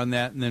thoughts are on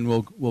that, and then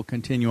we'll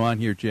continue on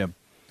here, Jim.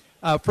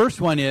 First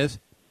one is,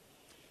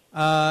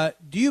 do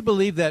you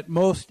believe that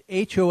most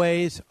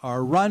HOAs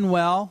are run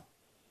well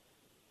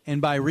and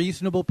by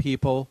reasonable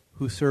people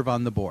who serve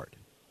on the board?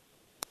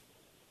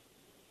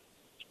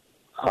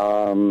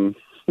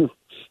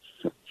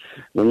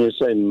 When you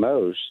say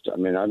most, I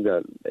mean, I've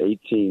got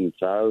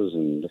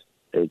 18,000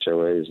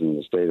 HOAs in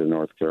the state of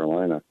North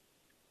Carolina.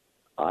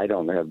 I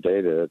don't have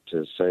data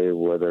to say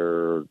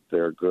whether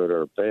they're good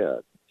or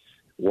bad.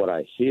 What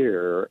I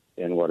hear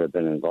and what I've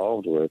been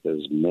involved with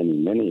is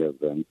many of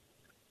them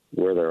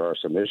where there are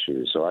some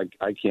issues. So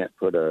I can't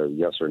put a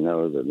yes or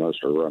no that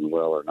most are run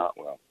well or not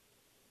well.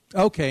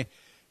 Okay.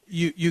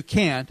 You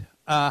can't.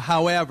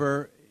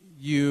 However,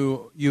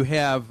 you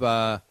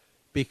have,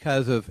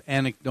 because of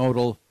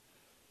anecdotal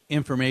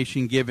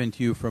information given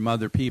to you from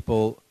other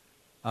people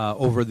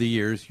over the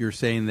years, you're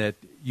saying that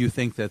you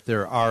think that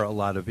there are a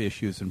lot of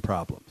issues and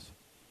problems.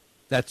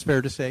 That's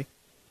fair to say?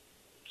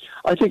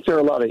 I think there are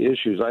a lot of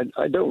issues.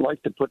 I don't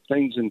like to put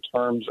things in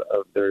terms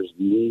of there's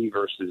me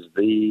versus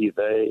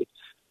they.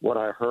 What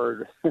I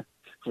heard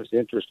was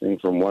interesting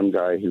from one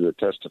guy who had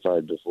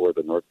testified before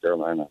the North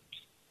Carolina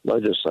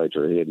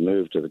legislature. He had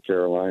moved to the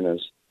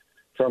Carolinas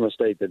from a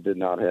state that did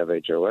not have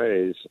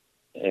HOAs,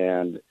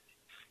 and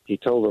he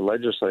told the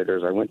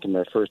legislators, I went to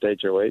my first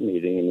HOA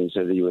meeting, and he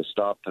said he was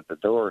stopped at the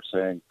door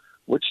saying,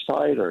 which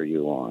side are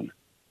you on?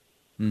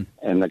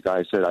 And the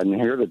guy said, I'm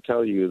here to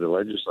tell you, the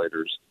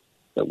legislators,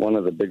 that one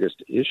of the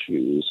biggest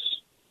issues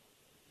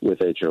with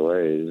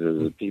HOAs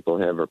is that people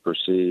have a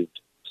perceived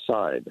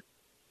side.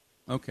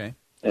 Okay.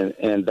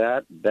 And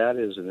that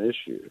is an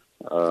issue.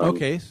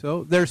 Okay,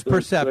 so there's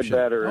perception.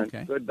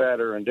 Good, bad,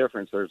 or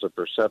indifference. There's a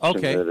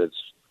perception that it's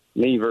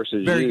me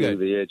versus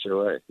the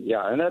HOA.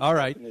 Yeah, and that's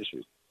an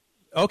issue.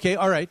 Okay,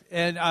 all right.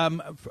 And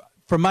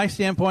from my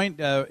standpoint,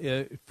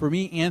 for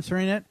me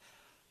answering it,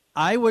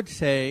 I would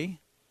say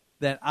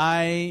that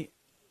I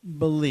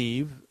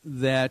believe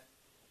that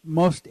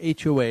most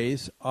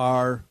HOAs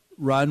are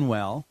run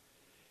well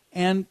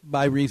and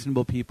by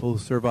reasonable people who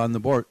serve on the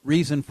board.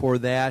 Reason for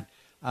that,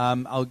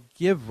 I'll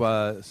give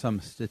some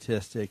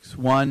statistics.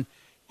 One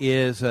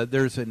is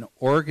there's an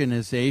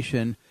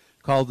organization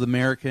called the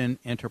American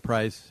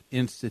Enterprise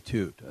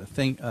Institute.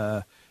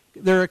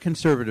 They're a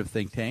conservative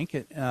think tank,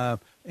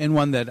 and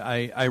one that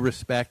I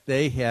respect.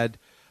 They had,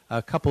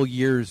 a couple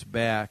years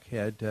back,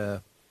 had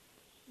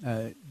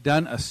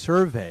done a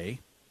survey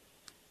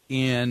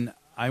in,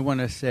 I want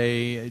to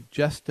say,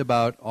 just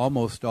about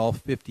almost all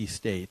 50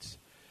 states.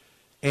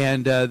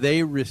 And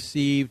they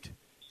received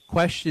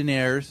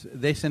questionnaires.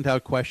 They sent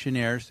out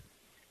questionnaires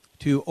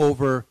to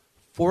over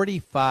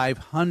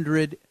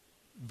 4,500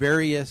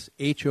 various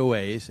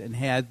HOAs and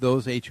had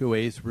those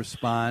HOAs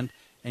respond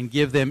and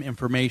give them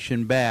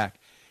information back.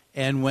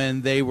 And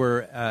when they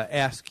were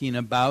asking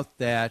about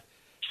that,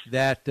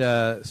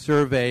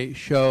 survey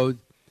showed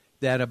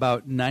that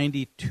about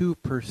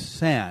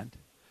 92%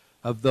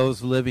 of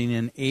those living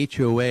in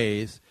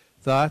HOAs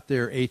thought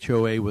their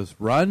HOA was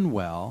run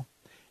well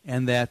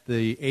and that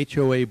the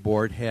HOA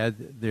board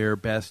had their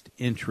best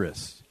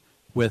interests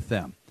with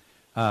them.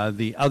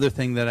 The other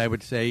thing that I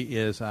would say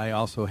is I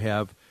also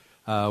have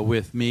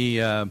with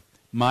me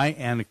my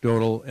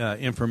anecdotal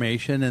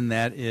information, and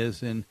that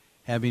is in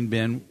having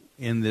been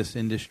in this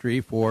industry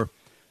for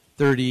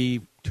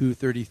 32,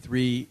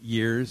 33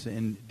 years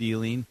and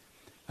dealing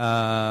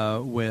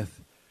with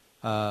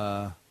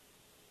I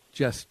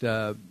guess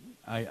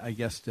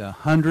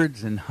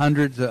hundreds and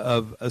hundreds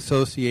of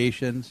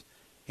associations,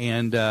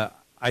 and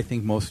I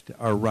think most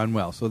are run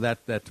well. So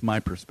that's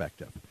my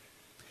perspective.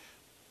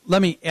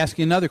 Let me ask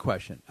you another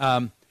question.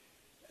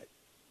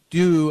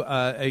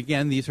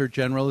 Again, these are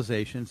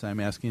generalizations. I'm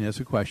asking as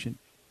a question.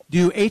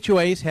 Do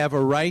HOAs have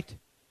a right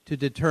to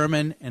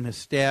determine and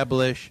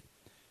establish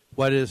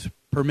what is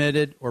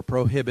permitted or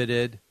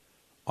prohibited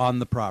on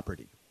the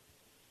property?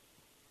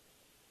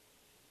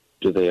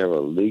 Do they have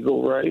a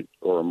legal right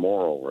or a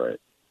moral right?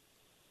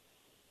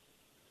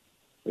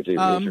 If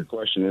your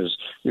question is,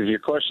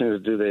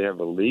 do they have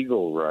a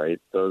legal right?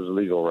 Those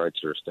legal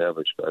rights are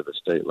established by the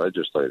state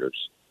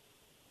legislators.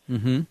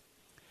 Mm-hmm.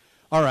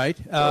 All right.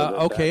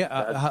 Okay.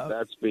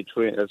 That's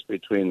between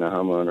the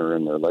homeowner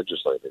and the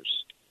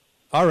legislators.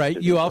 All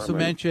right. You also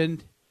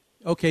mentioned.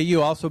 Okay.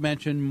 You also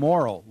mentioned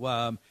moral.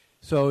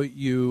 So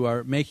you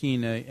are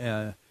making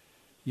a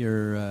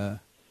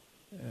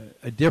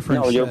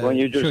difference. No, when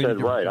you just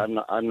said right,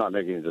 I'm not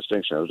making a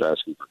distinction. I was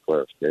asking for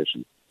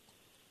clarification.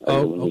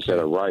 When you said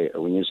a right,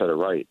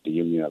 do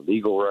you mean a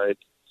legal right?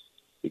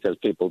 Because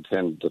people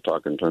tend to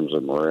talk in terms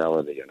of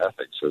morality and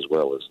ethics as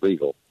well as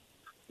legal.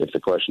 If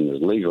the question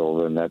is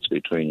legal, then that's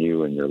between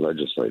you and your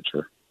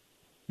legislature.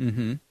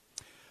 Mm-hmm.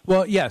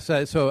 Well, yes.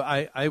 So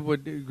I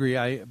would agree.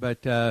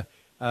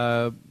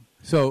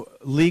 So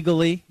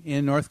legally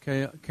in North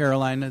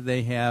Carolina,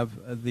 they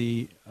have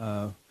the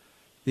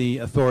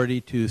authority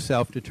to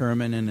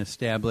self-determine and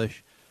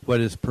establish what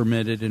is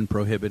permitted and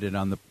prohibited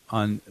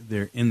in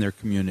their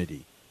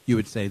community. You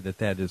would say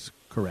that is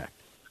correct.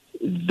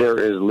 There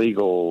is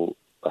legal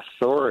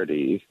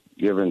authority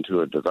given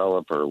to a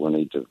developer when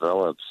he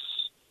develops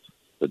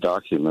the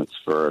documents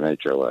for an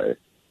HOA.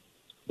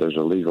 There's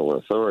a legal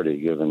authority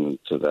given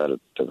to that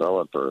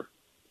developer.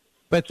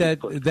 But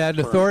that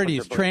authority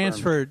is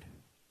transferred.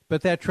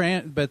 But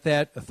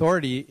that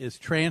authority is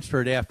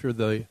transferred after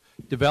the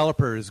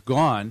developer is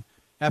gone.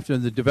 After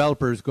the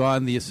developer is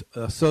gone, the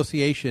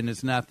association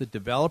is not the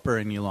developer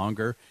any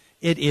longer.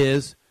 It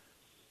is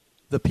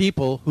the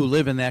people who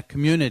live in that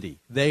community.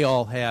 They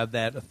all have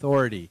that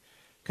authority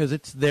because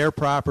it's their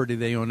property.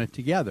 They own it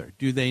together.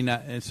 Do they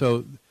not? And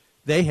so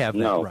they have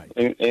that right.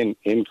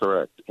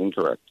 Incorrect.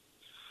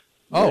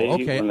 Oh,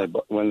 okay.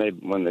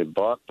 When they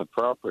bought the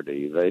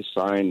property, they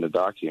signed a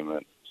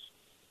document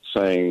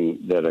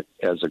saying that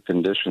as a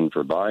condition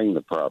for buying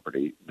the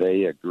property,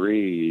 they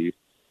agree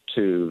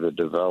to the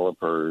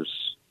developer's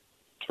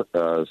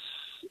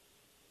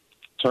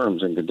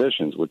terms and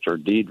conditions, which are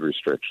deed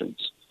restrictions.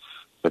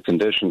 The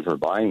condition for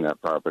buying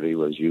that property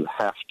was you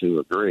have to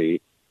agree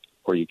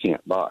or you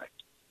can't buy.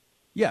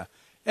 Yeah,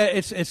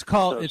 it's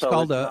not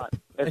a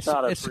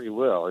free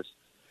will.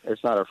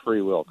 It's not a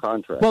free will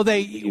contract. Well,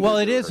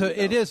 it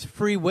is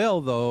free will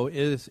though.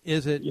 Is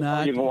it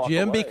not,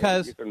 Jim? Away.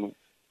 Because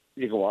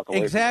you can walk away.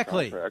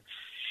 Exactly. From the contract.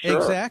 Sure.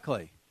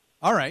 Exactly.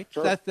 All right.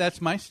 Sure.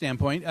 That's my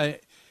standpoint.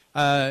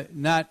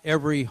 Not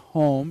every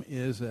home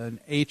is an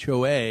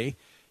HOA,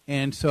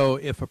 and so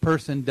if a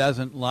person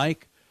doesn't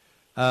like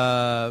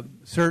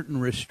certain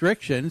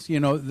restrictions,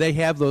 they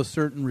have those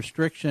certain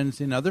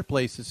restrictions in other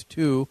places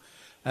too.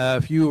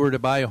 If you were to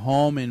buy a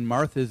home in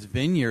Martha's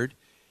Vineyard,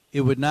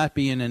 it would not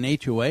be in an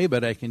HOA,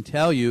 but I can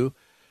tell you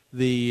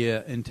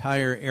the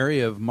entire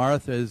area of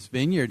Martha's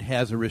Vineyard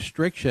has a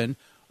restriction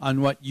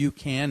on what you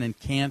can and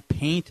can't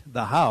paint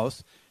the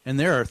house, and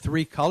there are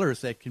 3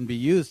 colors that can be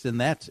used, and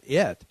that's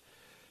it.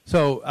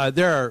 So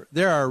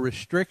there are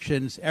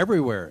restrictions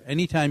everywhere.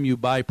 Anytime you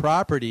buy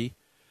property,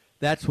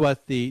 that's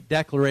what the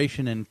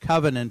declaration and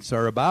covenants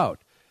are about.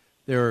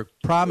 There are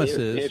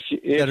promises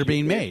that are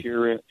being made.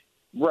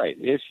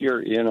 If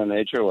you're in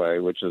an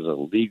HOA, which is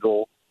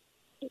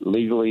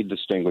legally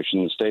distinguished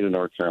in the state of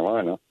North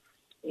Carolina,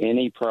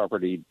 any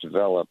property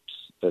developed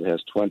that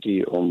has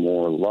 20 or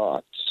more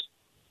lots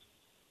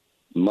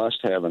must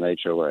have an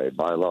HOA,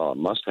 by law,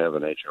 must have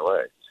an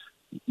HOA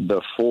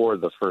before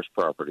the first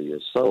property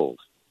is sold.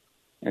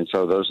 And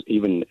so those,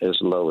 even as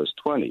low as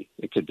 20,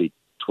 it could be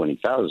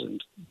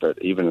 20,000,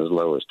 but even as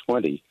low as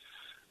 20,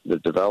 the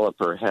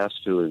developer has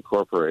to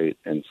incorporate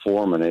and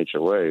form an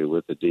HOA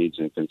with the deeds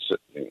and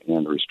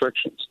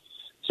restrictions.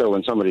 So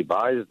when somebody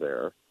buys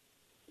there,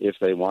 if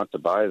they want to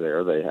buy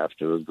there, they have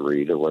to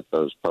agree to what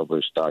those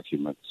published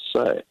documents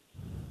say.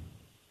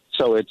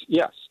 So it's,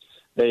 yes,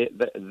 they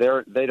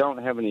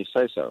don't have any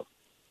say-so.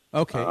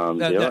 Okay.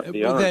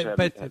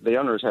 The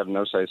owners have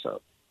no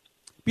say-so.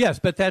 Yes,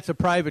 but that's a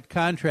private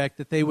contract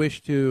that they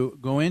wish to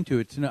go into.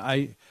 It's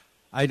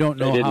I don't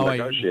know how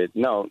negotiate.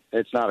 No,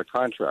 it's not a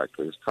contract.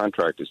 This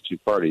contract is 2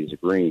 parties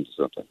agreeing to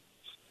something.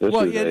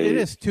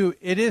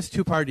 It is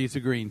two parties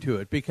agreeing to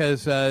it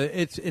because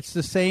it's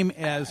the same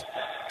as.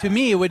 To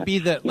me, it would be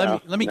that.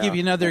 Let me give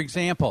you another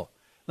example.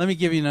 To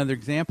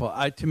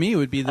me, it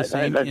would be the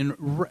same in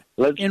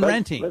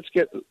renting.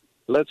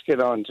 Let's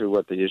get on to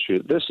what the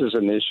issue. This is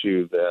an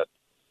issue that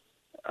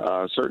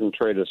certain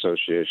trade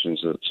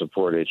associations that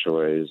support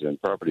HOAs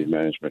and property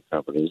management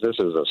companies. This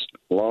is a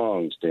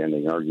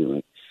long-standing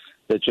argument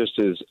that just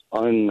is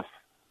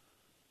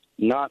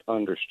not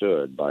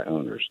understood by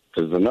owners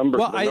because the number.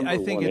 Well, I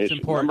think it's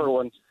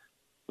important.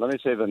 Let me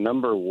say the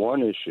number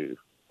one issue.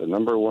 The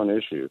number one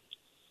issue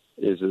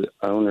is that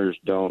owners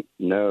don't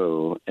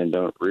know and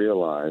don't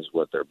realize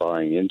what they're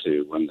buying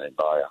into when they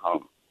buy a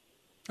home.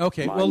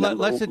 Okay,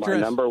 let's address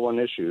my number one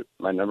issue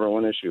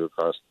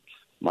across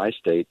my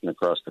state and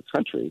across the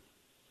country,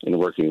 in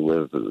working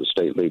with the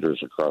state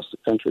leaders across the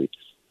country.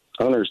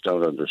 Owners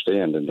don't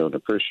understand and don't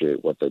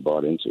appreciate what they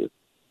bought into.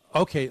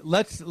 Okay,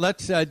 let's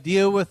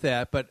deal with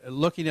that. But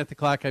looking at the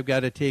clock, I've got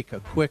to take a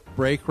quick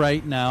break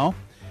right now.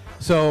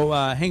 So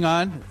hang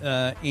on,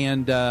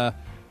 and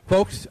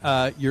folks,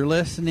 you're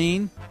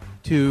listening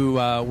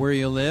to Where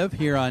You Live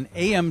here on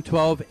AM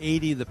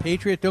 1280 The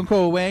Patriot. Don't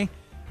go away.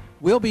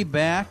 We'll be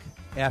back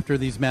after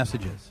these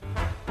messages.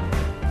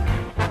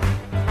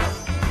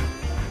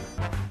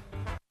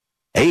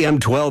 AM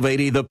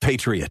 1280 The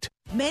Patriot.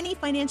 Many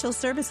financial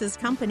services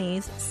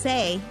companies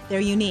say they're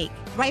unique.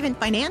 Thrivent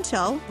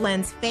Financial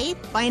blends faith,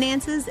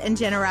 finances, and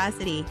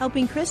generosity,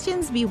 helping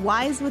Christians be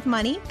wise with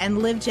money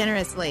and live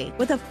generously.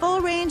 With a full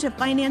range of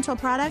financial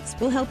products,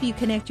 we'll help you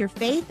connect your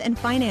faith and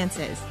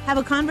finances. Have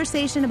a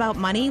conversation about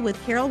money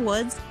with Carol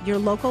Woods, your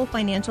local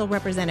financial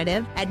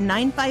representative, at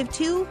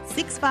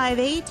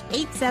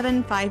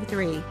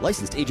 952-658-8753.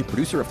 Licensed agent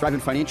producer of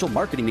Thrivent Financial,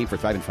 marketing name for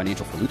Thrivent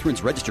Financial for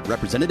Lutherans, registered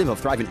representative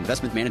of Thrivent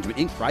Investment Management,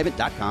 Inc.,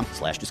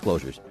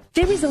 Thrivent.com/disclosures.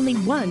 There is only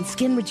one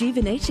skin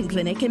rejuvenation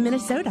clinic in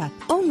Minnesota.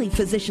 Only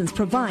physicians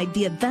provide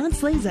the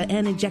advanced laser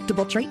and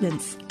injectable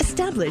treatments.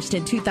 Established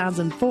in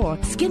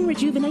 2004, Skin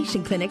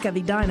Rejuvenation Clinic of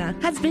Edina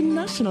has been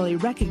nationally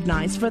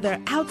recognized for their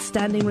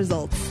outstanding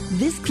results.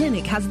 This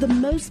clinic has the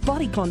most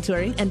body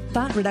contouring and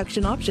fat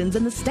reduction options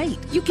in the state.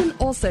 You can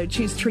also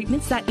choose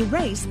treatments that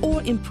erase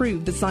or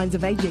improve the signs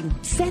of aging.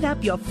 Set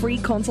up your free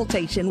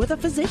consultation with a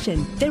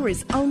physician. There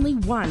is only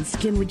one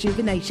Skin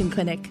Rejuvenation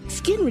Clinic.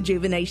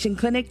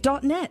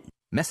 SkinRejuvenationClinic.net.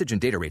 Message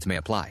and data rates may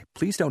apply.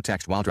 Please don't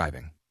text while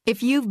driving.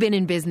 If you've been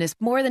in business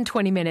more than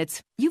 20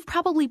 minutes, you've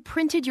probably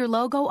printed your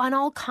logo on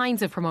all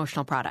kinds of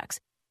promotional products.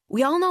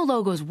 We all know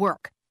logos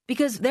work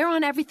because they're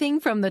on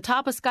everything from the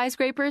top of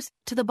skyscrapers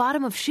to the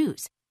bottom of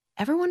shoes.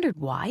 Ever wondered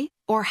why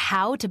or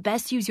how to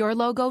best use your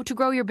logo to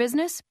grow your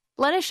business?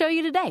 Let us show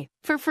you today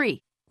for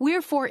free.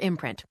 We're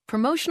 4imprint,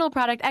 promotional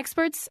product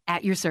experts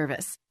at your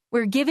service.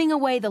 We're giving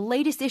away the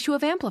latest issue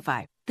of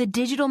Amplify, the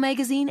digital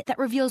magazine that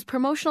reveals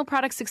promotional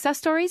product success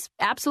stories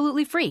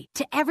absolutely free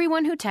to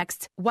everyone who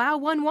texts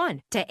WOW11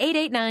 to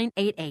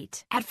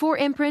 88988. At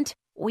 4imprint,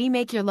 we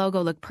make your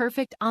logo look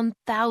perfect on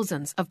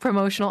thousands of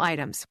promotional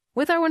items.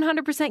 With our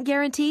 100%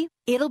 guarantee,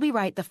 it'll be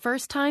right the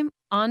first time,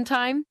 on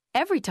time,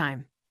 every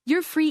time.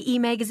 Your free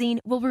e-magazine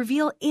will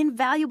reveal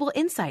invaluable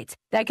insights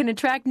that can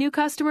attract new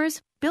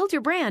customers, build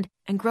your brand,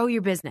 and grow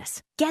your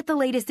business. Get the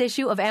latest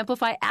issue of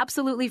Amplify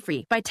absolutely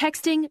free by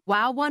texting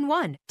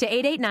WOW11 to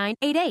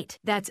 88988.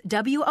 That's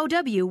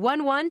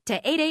WOW11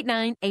 to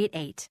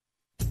 88988.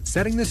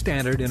 Setting the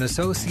standard in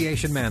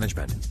association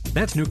management.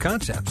 That's New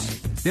Concepts.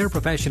 Their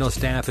professional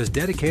staff is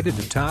dedicated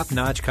to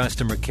top-notch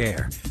customer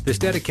care. This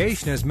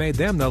dedication has made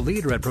them the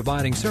leader at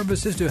providing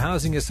services to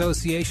housing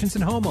associations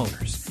and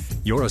homeowners.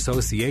 Your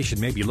association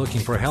may be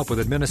looking for help with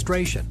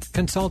administration,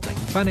 consulting,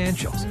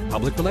 financials,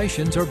 public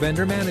relations, or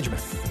vendor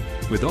management.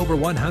 With over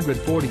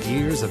 140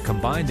 years of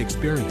combined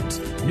experience,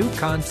 New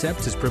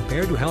Concepts is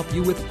prepared to help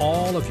you with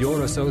all of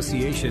your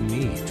association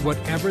needs,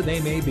 whatever they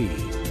may be.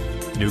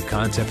 New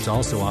Concepts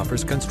also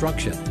offers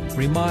construction,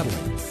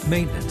 remodeling,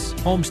 maintenance,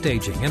 home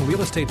staging, and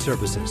real estate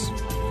services.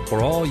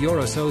 For all your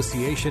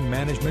association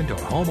management or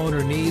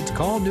homeowner needs,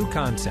 call New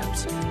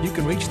Concepts. You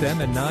can reach them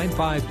at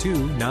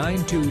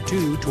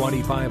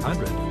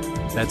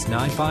 952-922-2500. That's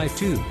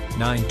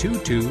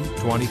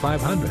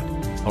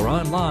 952-922-2500. Or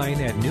online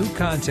at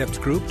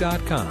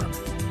newconceptsgroup.com.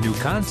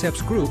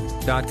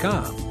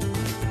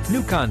 newconceptsgroup.com.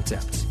 New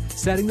Concepts,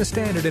 setting the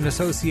standard in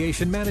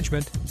association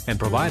management and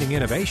providing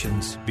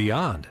innovations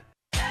beyond.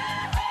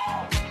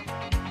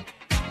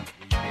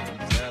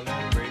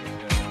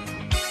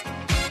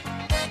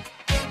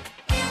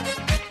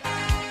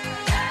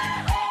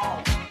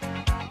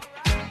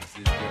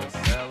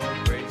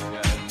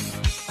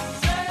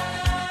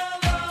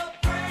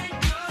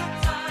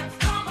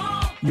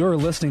 You're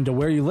listening to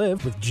Where You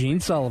Live with Gene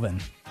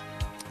Sullivan.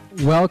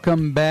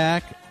 Welcome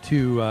back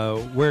to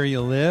Where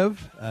You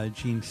Live.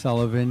 Gene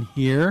Sullivan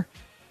here.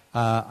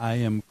 I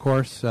am, of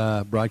course,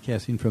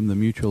 broadcasting from the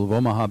Mutual of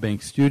Omaha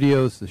Bank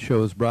Studios. The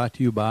show is brought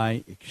to you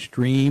by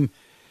Extreme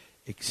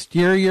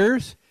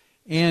Exteriors.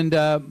 And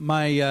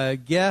my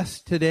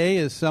guest today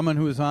is someone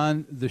who was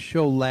on the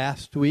show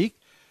last week,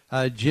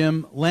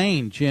 Jim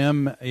Lane.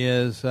 Jim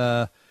is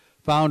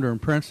founder and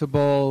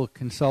principal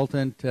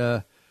consultant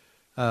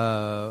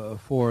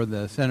for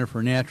the Center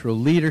for Natural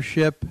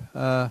Leadership,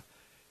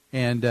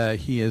 and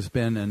he has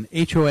been an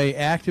HOA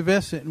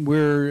activist, and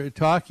we're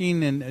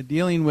talking and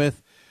dealing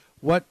with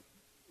what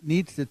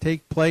needs to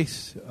take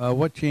place,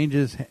 what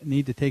changes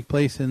need to take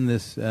place in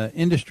this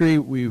industry.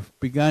 We've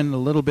begun a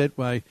little bit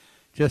by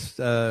just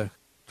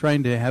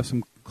trying to have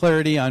some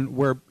clarity on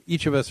where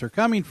each of us are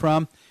coming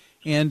from,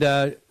 and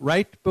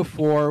right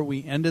before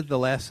we ended the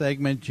last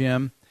segment,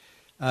 Jim,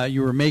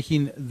 you were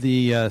making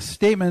the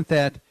statement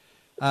that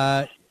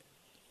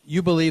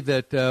you believe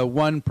that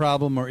one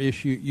problem or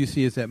issue you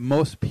see is that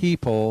most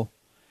people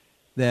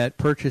that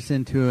purchase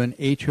into an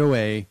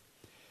HOA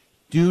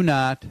do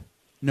not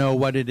know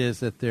what it is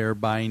that they're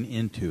buying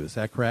into. Is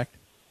that correct?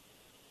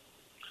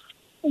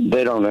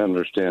 They don't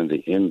understand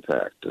the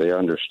impact. They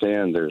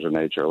understand there's an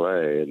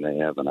HOA, and they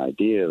have an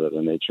idea that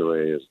an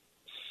HOA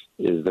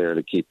is there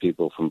to keep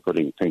people from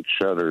putting pink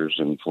shutters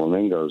and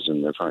flamingos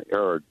in their front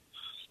yard,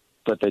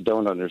 but they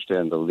don't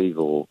understand the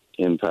legal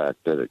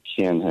impact that it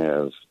can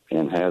have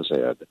and has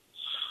had.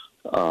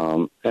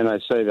 And I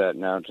say that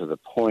now to the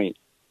point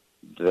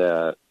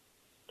that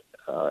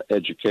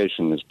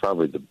education is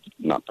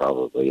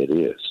it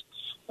is.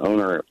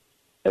 Owner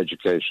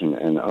education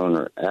and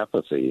owner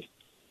apathy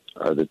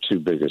are the two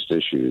biggest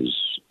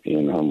issues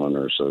in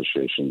homeowner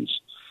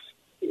associations,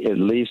 at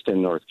least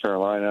in North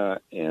Carolina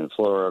and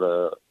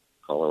Florida,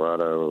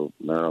 Colorado,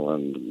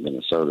 Maryland,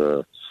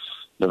 Minnesota,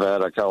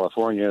 Nevada,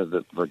 California,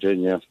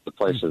 Virginia, the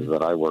places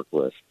that I work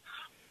with.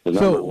 The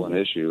number one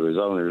issue is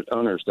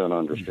owners don't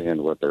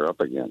understand what they're up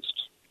against.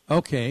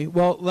 Okay.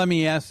 Well, let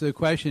me ask the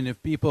question.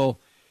 If people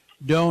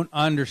don't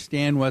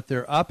understand what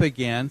they're up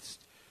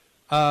against,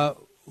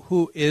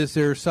 is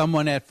there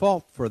someone at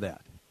fault for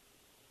that,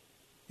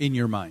 in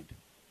your mind?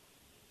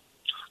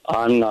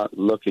 I'm not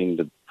looking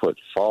to put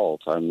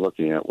fault. I'm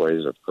looking at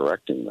ways of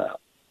correcting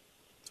that.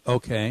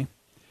 Okay.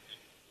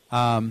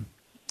 And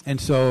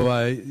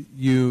so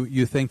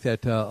you think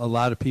that a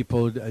lot of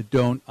people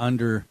don't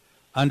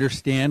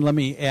understand. Let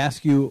me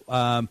ask you,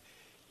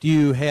 do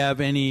you have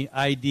any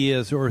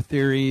ideas or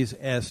theories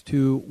as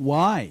to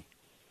why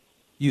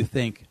you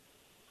think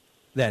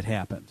that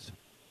happens?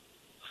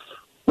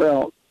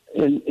 Well,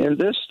 in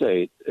this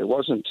state, it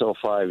wasn't until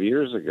 5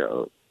 years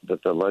ago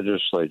that the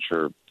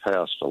legislature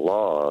passed a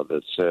law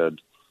that said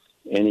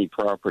any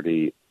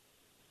property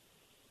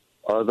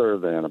other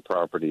than a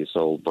property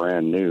sold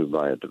brand new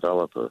by a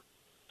developer,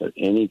 that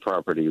any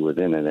property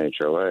within an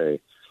HOA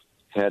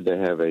had to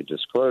have a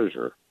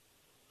disclosure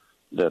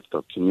that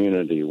the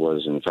community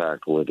was, in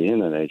fact,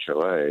 within an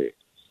HOA,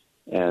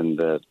 and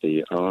that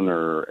the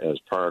owner, as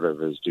part of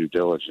his due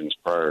diligence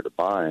prior to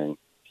buying,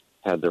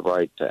 had the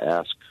right to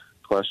ask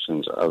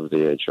questions of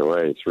the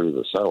HOA through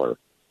the seller.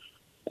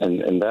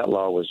 And that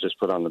law was just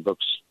put on the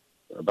books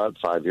about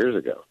 5 years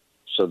ago.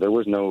 So there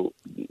was no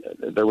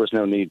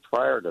need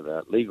prior to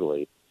that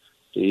legally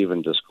to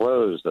even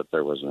disclose that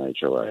there was an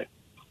HOA.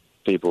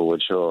 People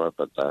would show up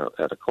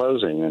at a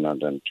closing, and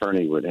an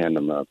attorney would hand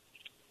them a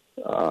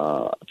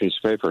piece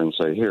of paper and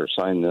say, "Here,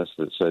 sign this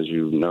that says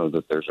you know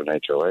that there's an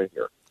HOA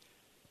here."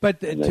 But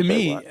to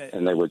me,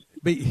 and they would.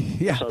 But,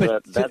 yeah, so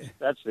but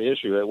that's the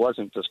issue. It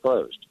wasn't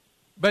disclosed.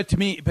 But to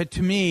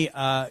me,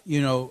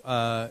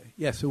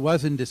 yes, it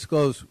wasn't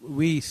disclosed.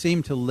 We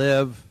seem to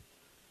live.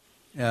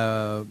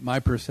 My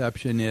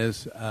perception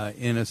is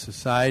in a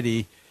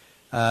society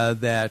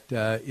that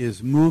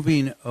is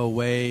moving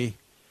away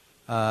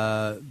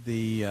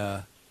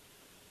the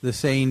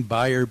saying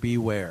 "buyer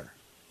beware,"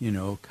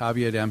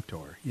 caveat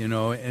emptor.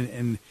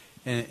 And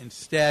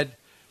instead,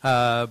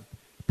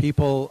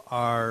 people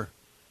are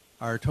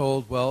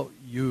told, well,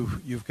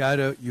 you've got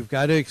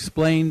to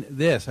explain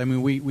this. I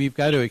mean, we've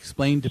got to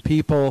explain to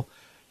people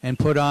and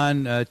put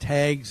on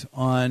tags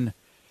on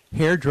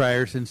hair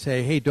dryers and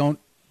say, hey, don't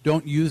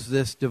use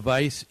this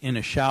device in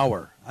a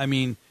shower. I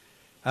mean,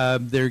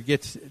 there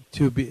gets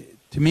to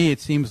me, it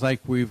seems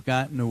like we've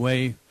gotten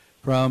away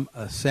from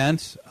a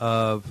sense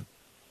of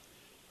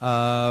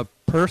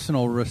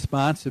personal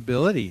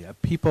responsibility.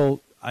 People,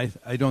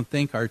 I don't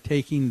think, are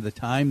taking the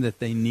time that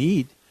they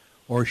need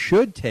or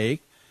should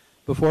take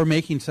before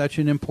making such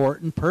an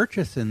important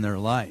purchase in their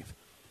life.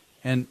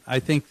 And I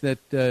think that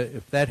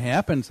if that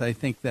happens, I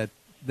think that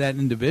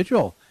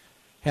individual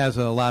has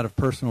a lot of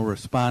personal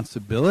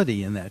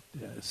responsibility in that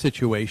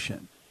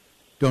situation.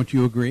 Don't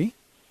you agree?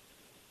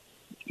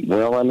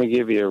 Well, let me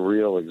give you a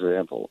real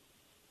example.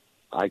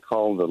 I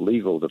called the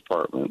legal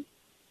department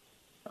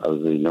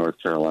of the North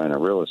Carolina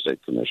Real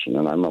Estate Commission,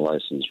 and I'm a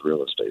licensed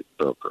real estate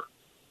broker.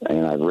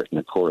 And I've written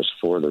a course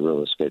for the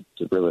Real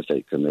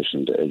Estate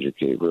Commission to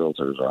educate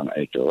realtors on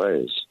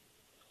HOAs.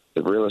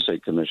 The Real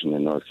Estate Commission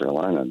in North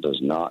Carolina does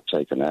not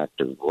take an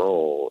active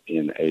role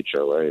in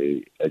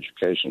HOA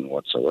education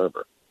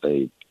whatsoever.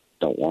 They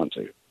don't want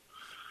to.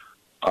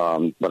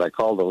 But I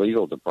called the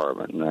legal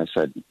department and I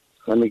said,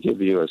 let me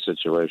give you a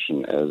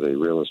situation as a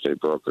real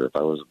estate broker. If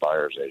I was a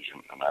buyer's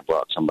agent and I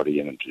brought somebody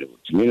into the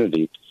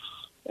community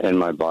and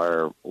my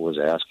buyer was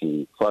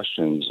asking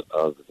questions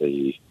of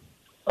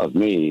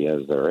me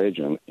as their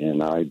agent,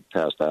 and I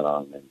pass that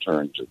on in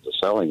turn to the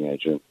selling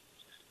agent,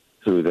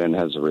 who then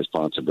has the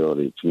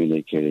responsibility of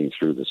communicating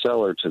through the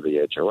seller to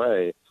the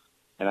HOA.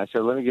 And I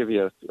said, let me give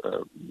you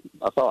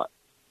a thought.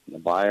 The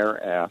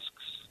buyer asks,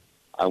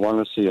 I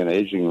want to see an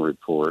aging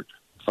report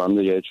from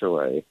the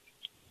HOA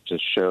to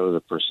show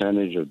the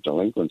percentage of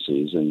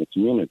delinquencies in the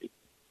community.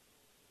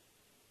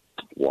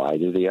 Why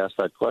did he ask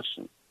that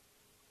question?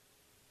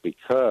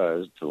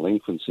 Because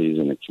delinquencies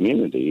in the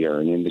community are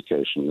an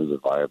indication of the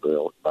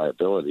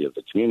viability of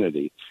the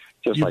community,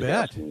 just like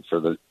asking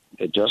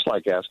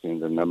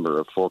the number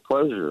of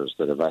foreclosures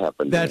that have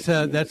happened. That's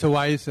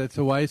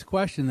a wise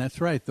question.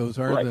 That's right. Those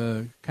are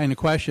the kind of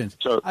questions.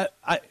 So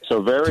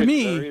very,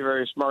 very,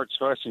 very smart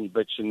question.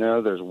 But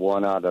there's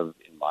one out of,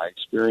 in my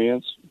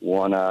experience,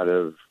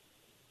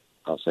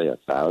 I'll say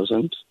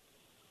 1,000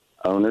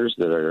 owners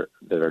that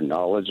are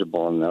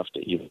knowledgeable enough to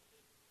even.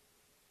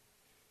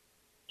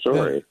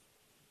 Story.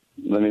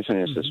 Let me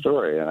finish the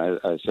story. And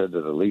I said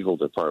to the legal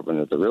department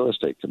of the Real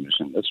Estate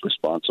Commission that's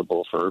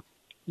responsible for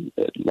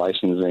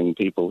licensing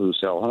people who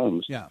sell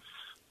homes. Yeah.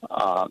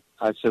 I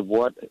said,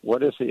 what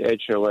if the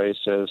HOA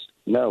says,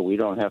 no, we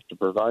don't have to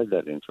provide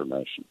that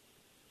information?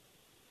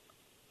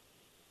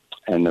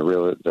 And the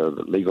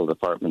legal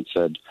department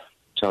said,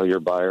 tell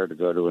your buyer to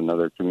go to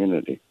another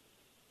community.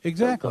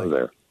 Exactly. Go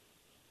there.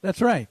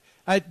 That's right.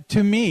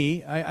 To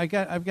me, I've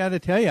got to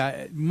tell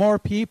you, more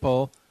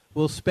people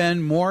will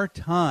spend more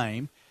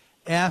time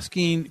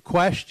asking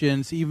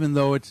questions, even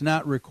though it's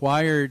not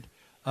required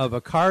of a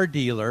car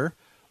dealer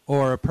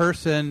or a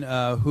person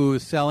who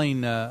is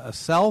selling a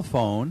cell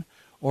phone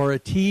or a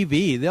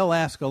TV. They'll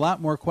ask a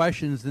lot more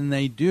questions than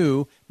they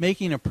do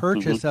making a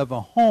purchase of a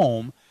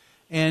home.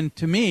 And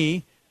to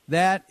me,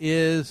 that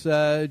is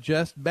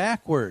just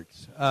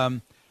backwards.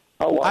 I'm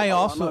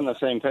on the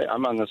same page.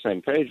 I'm on the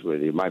same page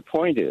with you. My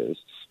point is,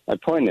 I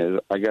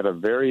got a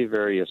very,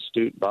 very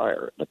astute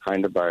buyer, the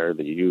kind of buyer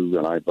that you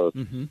and I both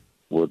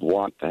would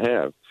want to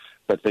have.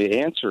 But the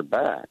answer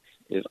back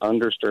is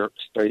under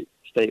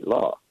state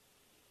law.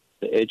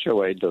 The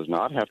HOA does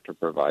not have to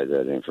provide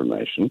that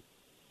information.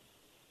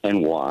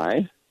 And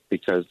why?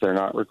 Because they're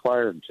not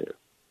required to.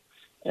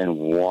 And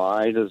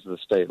why does the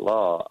state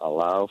law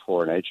allow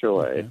for an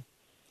HOA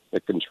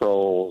that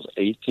controls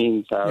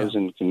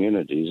 18,000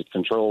 communities? It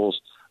controls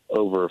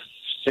over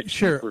 60%.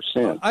 Sure.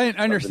 I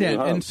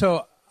understand. And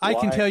so I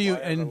can tell you,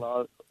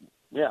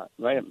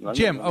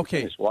 Jim,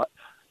 okay.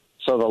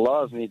 So the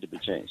laws need to be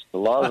changed. The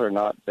laws are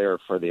not there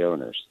for the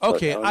owners.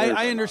 Okay,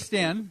 I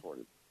understand.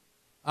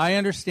 I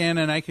understand,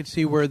 and I could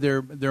see where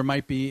there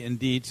might be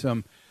indeed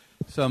some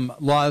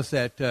laws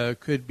that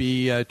could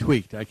be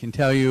tweaked. I can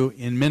tell you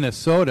in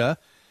Minnesota,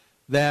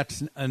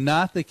 that's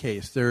not the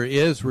case. There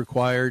is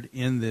required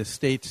in the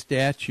state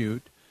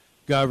statute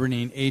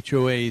governing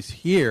HOAs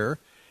here,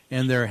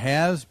 and there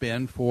has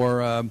been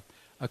for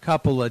a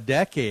couple of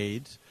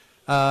decades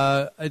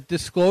a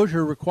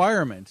disclosure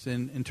requirements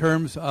in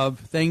terms of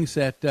things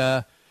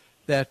that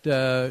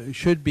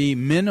should be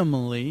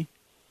minimally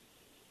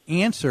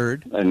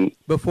answered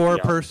before a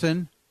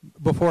person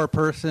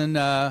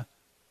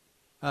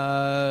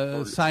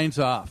signs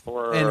off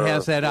and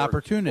has that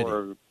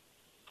opportunity.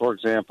 For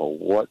example,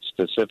 what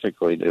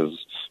specifically does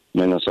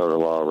Minnesota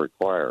law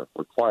require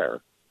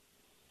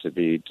to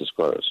be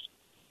disclosed?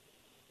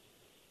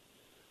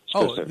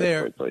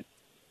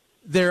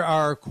 There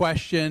are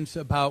questions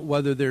about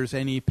whether there's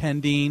any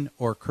pending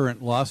or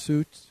current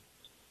lawsuits.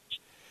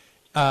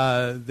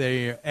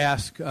 They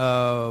ask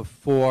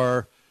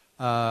for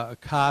a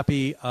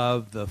copy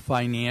of the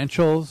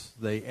financials.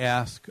 They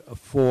ask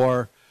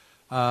for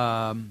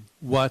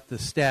what the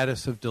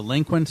status of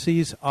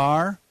delinquencies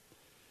are.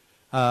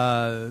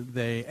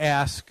 They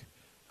ask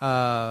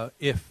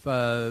if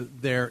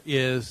there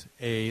is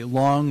a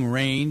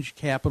long-range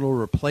capital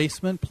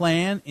replacement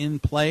plan in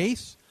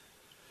place.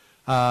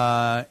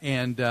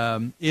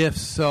 And if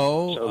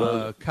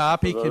so, a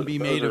copy can be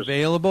made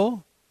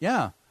available.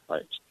 Yeah.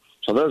 Right.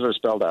 So those are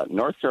spelled out. In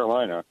North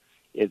Carolina,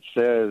 it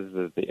says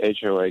that the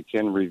HOA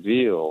can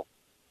reveal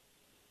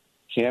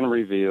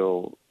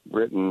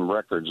written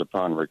records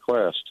upon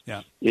request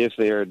if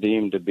they are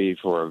deemed to be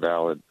for a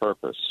valid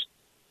purpose.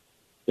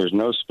 There's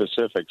no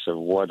specifics of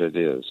what it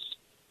is.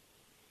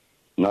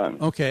 None.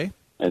 Okay.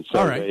 And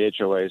so the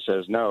HOA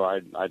says, no,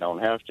 I don't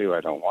have to, I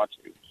don't want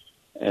to.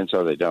 And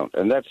so they don't.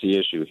 And that's the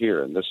issue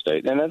here in this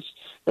state. And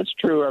that's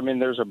true. I mean,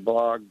 there's a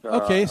blog.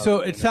 Okay,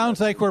 so it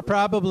sounds like we're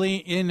probably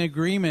in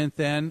agreement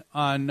then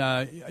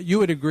on, you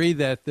would agree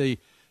that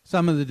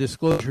some of the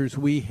disclosures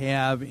we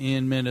have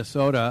in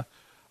Minnesota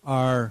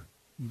are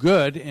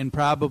good and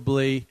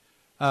probably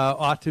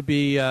ought to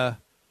be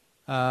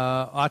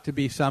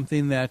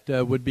something that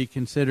would be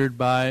considered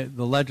by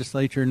the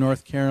legislature in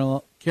North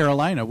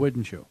Carolina,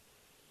 wouldn't you?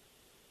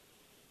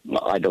 No,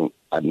 I don't.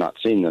 I've not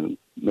seen the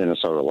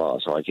Minnesota law,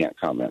 so I can't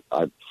comment.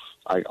 All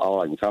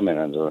I can comment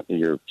on is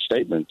your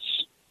statements.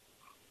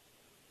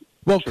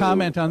 Well,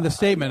 comment on the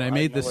statement. I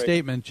made the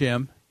statement,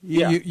 Jim.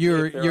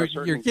 You're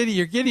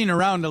getting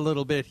around a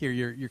little bit here.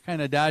 You're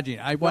kind of dodging.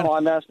 I'm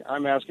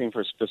asking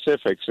for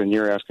specifics, and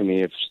you're asking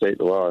me if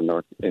state law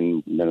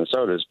in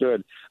Minnesota is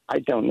good. I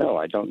don't know.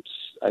 I don't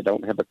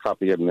have a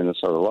copy of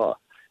Minnesota law.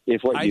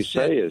 If what you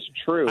say is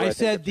true, I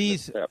said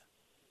these.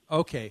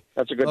 Okay,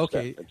 that's a good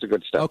step. It's a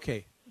good step.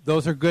 Okay,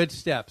 those are good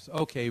steps.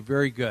 Okay,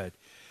 very good.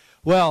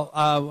 Well,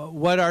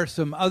 what are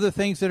some other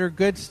things that are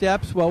good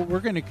steps? Well,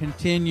 we're going to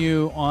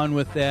continue on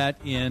with that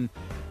in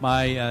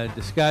my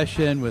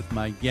discussion with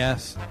my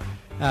guest,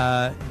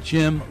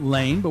 Jim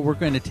Lane, but we're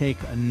going to take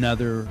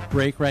another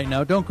break right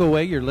now. Don't go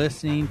away. You're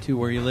listening to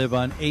Where You Live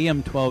on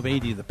AM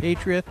 1280, The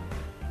Patriot.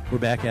 We're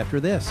back after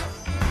this.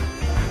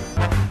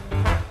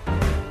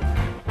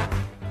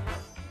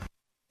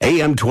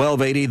 AM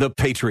 1280, The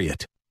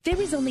Patriot. There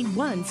is only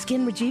one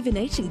skin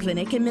rejuvenation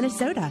clinic in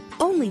Minnesota.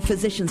 Only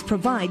physicians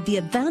provide the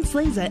advanced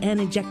laser and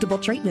injectable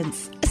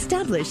treatments.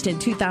 Established in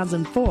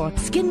 2004,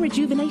 Skin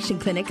Rejuvenation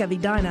Clinic of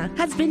Edina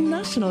has been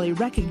nationally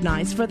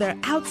recognized for their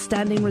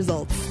outstanding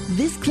results.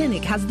 This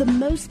clinic has the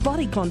most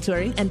body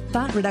contouring and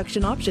fat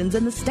reduction options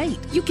in the state.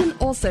 You can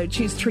also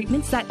choose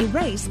treatments that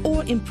erase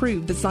or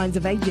improve the signs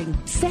of aging.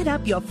 Set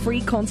up your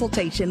free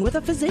consultation with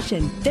a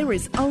physician. There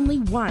is only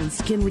one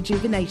Skin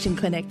Rejuvenation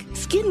Clinic.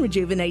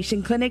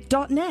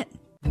 SkinRejuvenationClinic.net.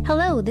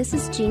 Hello, this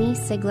is Jeannie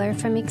Sigler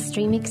from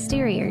Extreme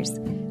Exteriors.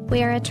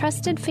 We are a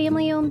trusted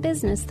family-owned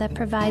business that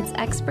provides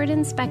expert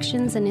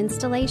inspections and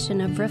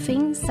installation of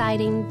roofing,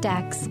 siding,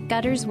 decks,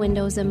 gutters,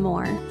 windows, and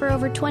more. For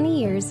over 20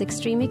 years,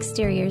 Extreme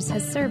Exteriors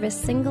has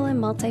serviced single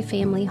and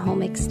multifamily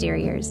home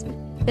exteriors.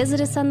 Visit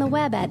us on the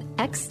web at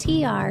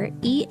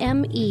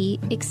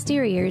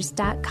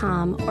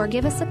xtremeexteriors.com or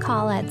give us a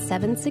call at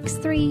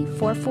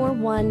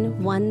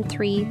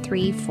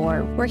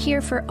 763-441-1334. We're here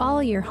for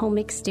all your home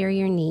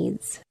exterior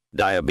needs.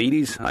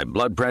 Diabetes, high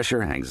blood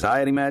pressure,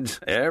 anxiety meds,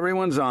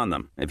 everyone's on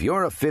them. If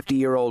you're a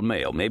 50-year-old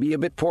male, maybe a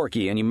bit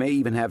porky, and you may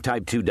even have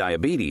type 2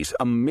 diabetes,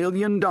 $1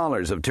 million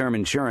of term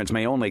insurance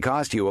may only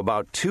cost you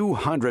about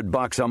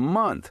 $200 a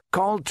month.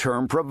 Call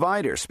Term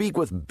Provider. Speak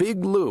with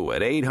Big Lou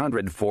at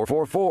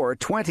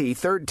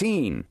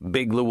 800-444-2013.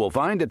 Big Lou will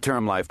find a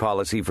term life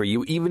policy for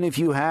you even if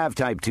you have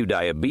type 2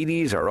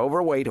 diabetes, are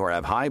overweight, or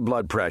have high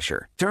blood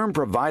pressure. Term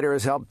Provider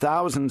has helped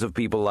thousands of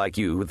people like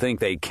you who think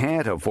they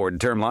can't afford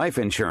term life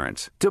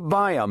insurance. To To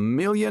buy $1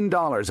 million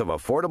of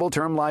affordable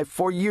term life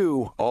for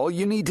you, all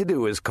you need to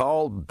do is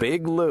call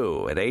Big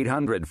Lou at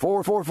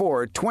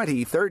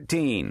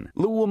 800-444-2013.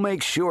 Lou will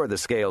make sure the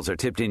scales are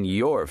tipped in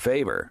your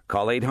favor.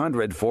 Call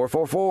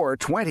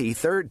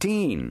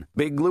 800-444-2013.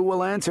 Big Lou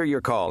will answer your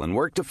call and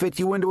work to fit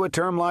you into a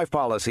term life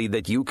policy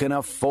that you can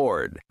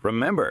afford.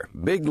 Remember,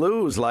 Big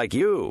Lou's like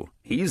you.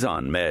 He's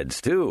on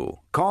meds, too.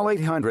 Call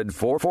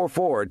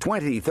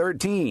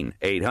 800-444-2013.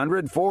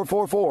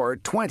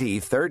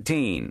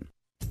 800-444-2013.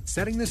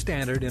 Setting the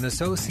standard in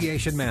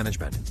association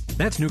management.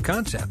 That's New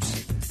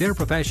Concepts. Their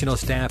professional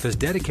staff is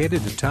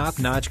dedicated to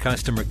top-notch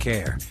customer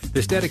care.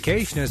 This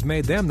dedication has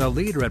made them the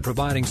leader at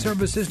providing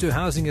services to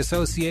housing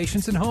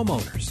associations and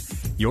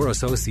homeowners. Your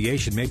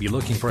association may be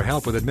looking for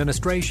help with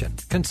administration,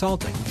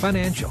 consulting,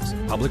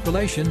 financials, public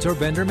relations, or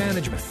vendor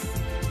management.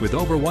 With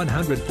over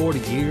 140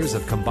 years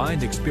of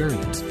combined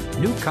experience,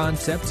 New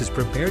Concepts is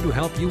prepared to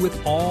help you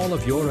with all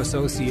of your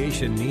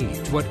association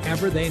needs,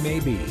 whatever they may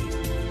be.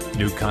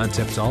 New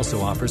Concepts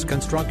also offers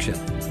construction,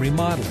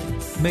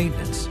 remodeling,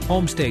 maintenance,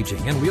 home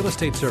staging, and real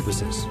estate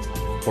services.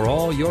 For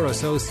all your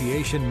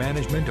association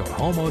management or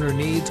homeowner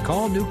needs,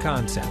 call New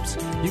Concepts.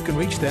 You can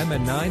reach them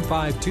at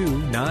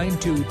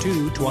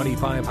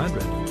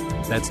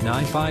 952-922-2500. That's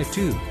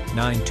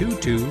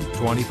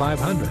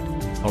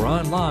 952-922-2500. Or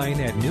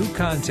online at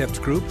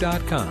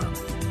newconceptsgroup.com.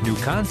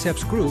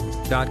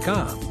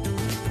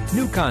 newconceptsgroup.com.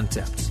 New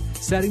Concepts,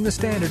 setting the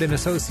standard in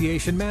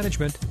association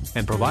management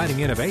and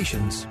providing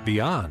innovations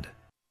beyond.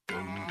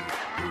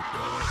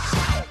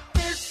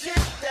 This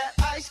is that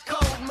ice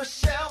cold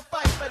Michelle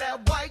fight for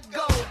that white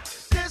gold.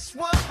 This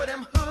one for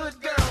them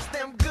hood girls,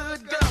 them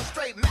good girls,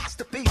 straight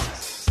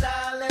masterpieces.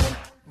 Stylin',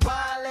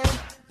 wildin',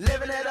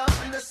 living it up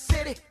in the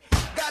city.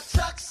 Got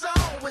Chuck's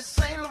on with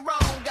Saint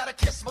Laurent. Gotta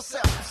kiss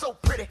myself, I'm so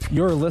pretty.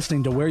 You're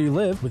listening to Where You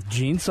Live with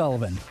Gene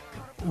Sullivan.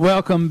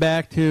 Welcome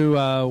back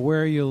to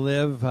Where You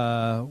Live.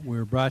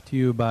 We're brought to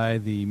you by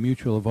the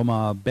Mutual of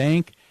Omaha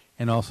Bank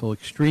and also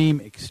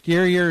Extreme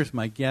Exteriors.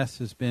 My guest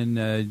has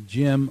been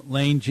Jim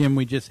Lane. Jim,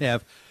 we just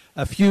have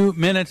a few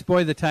minutes.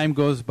 Boy, the time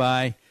goes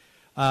by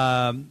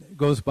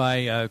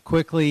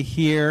quickly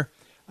here.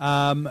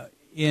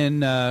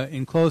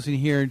 In closing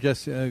here,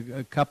 just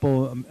a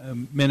couple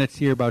minutes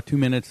here, about 2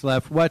 minutes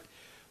left. What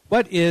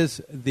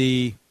is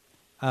the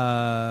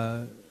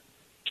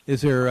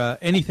is there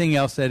anything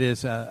else that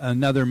is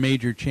another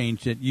major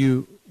change that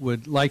you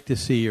would like to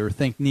see or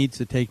think needs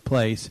to take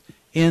place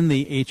in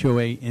the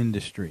HOA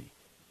industry?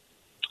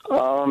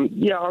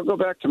 Yeah, I'll go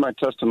back to my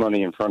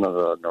testimony in front of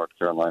the North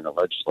Carolina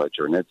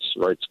legislature, and it's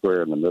right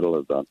square in the middle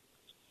of the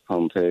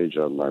homepage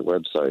on my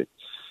website.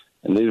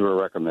 And these were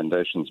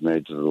recommendations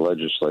made to the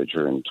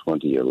legislature in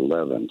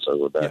 2011. So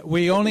we're back. Yeah,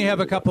 we only have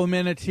a couple of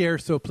minutes here,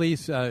 so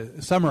please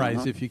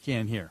summarize if you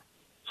can here.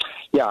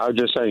 Yeah, I was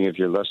just saying if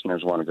your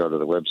listeners want to go to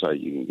the website,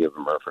 you can give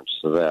them reference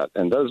to that.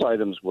 And those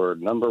items were,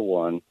 number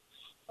one,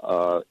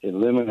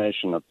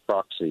 elimination of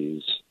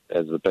proxies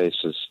as the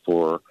basis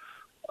for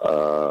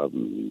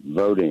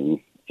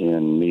voting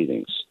in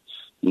meetings.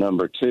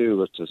 Number two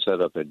was to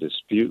set up a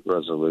dispute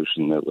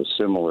resolution that was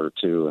similar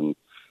to and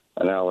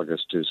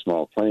analogous to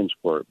small claims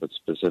court, but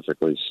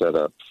specifically set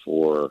up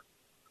for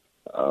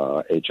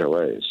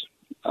HOAs.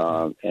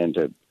 And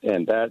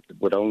that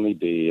would only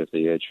be if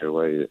the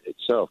HOA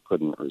itself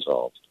couldn't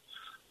resolve.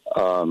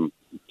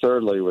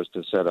 Thirdly was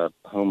to set up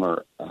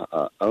owner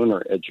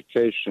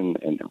education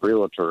and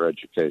realtor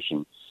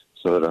education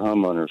so that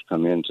homeowners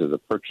come into the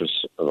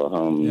purchase of a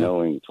home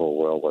knowing full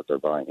well what they're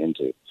buying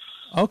into.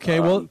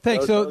 Okay, well,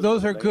 thanks.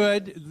 Those are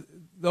good.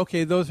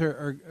 Okay, those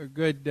are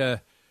good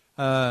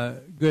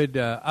good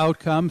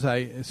outcomes.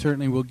 I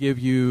certainly will give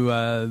you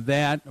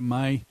that.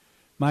 My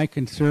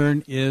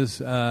concern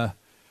is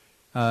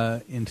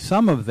in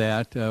some of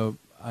that,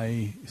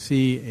 I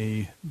see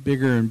a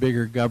bigger and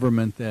bigger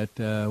government that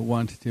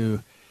wants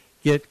to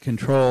get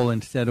control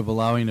instead of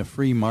allowing a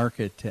free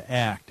market to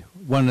act.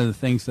 One of the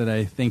things that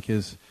I think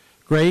is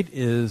great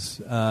is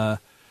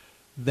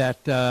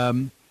that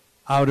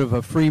out of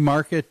a free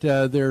market,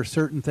 there are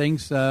certain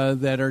things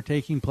that are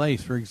taking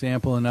place, for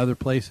example, in other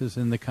places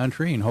in the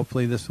country, and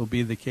hopefully this will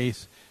be the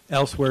case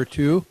elsewhere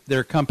too. There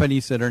are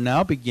companies that are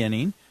now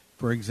beginning,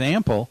 for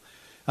example,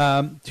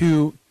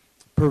 to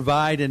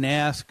provide and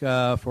ask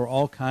for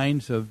all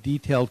kinds of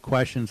detailed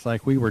questions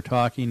like we were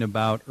talking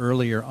about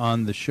earlier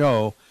on the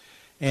show,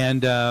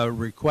 and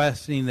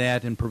requesting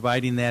that and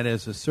providing that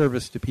as a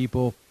service to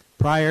people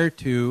prior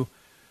to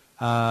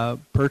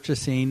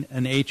purchasing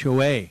an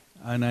HOA.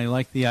 And I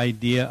like the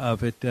idea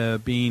of it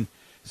being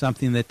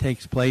something that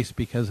takes place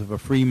because of a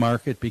free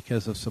market,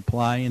 because of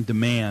supply and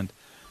demand,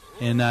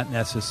 and not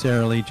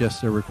necessarily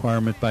just a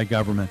requirement by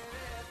government.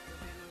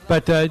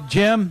 But,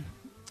 Jim,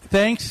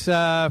 thanks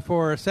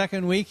for a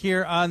second week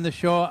here on the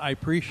show. I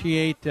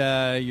appreciate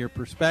your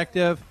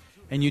perspective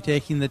and you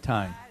taking the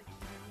time.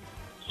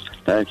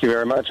 Thank you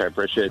very much. I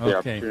appreciate the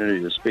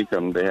opportunity to speak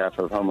on behalf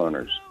of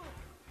homeowners.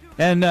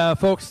 And,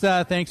 folks,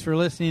 thanks for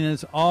listening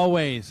as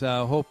always.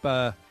 Hope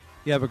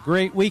you have a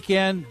great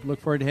weekend.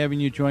 Look forward to having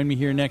you join me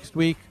here next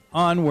week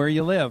on Where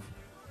You Live.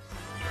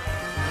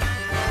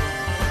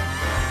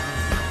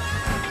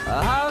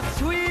 how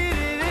sweet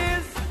it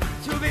is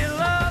to be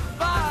loved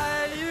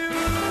by you.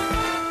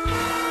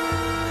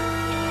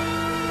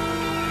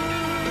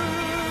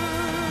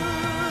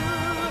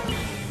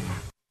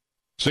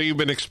 So you've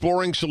been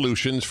exploring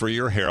solutions for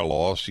your hair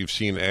loss. You've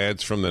seen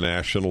ads from the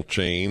national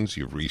chains.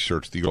 You've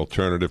researched the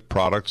alternative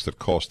products that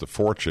cost a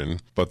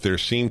fortune, but there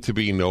seem to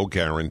be no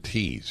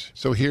guarantees.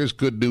 So here's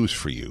good news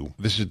for you.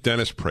 This is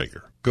Dennis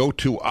Prager. Go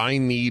to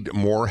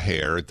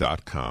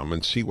INeedMoreHair.com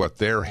and see what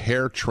their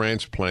hair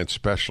transplant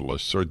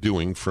specialists are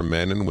doing for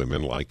men and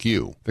women like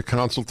you. The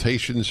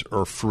consultations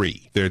are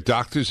free. Their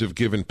doctors have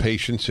given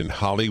patients in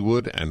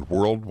Hollywood and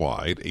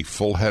worldwide a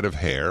full head of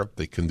hair.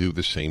 They can do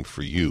the same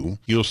for you.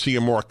 You'll see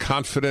a more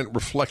confident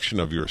reflection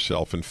of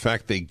yourself. In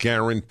fact, they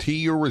guarantee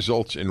your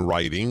results in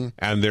writing,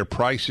 and their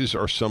prices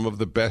are some of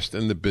the best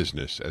in the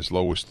business, as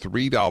low as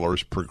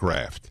 $3 per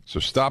graft.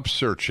 So stop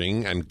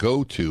searching and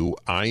go to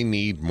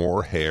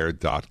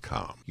INeedMoreHair.com.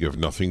 You have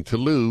nothing to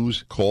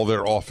lose. Call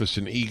their office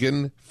in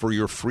Eagan for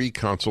your free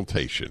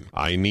consultation.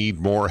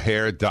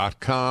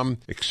 INeedMoreHair.com.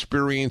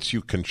 Experience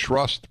you can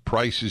trust,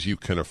 prices you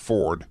can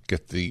afford.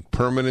 Get the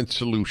permanent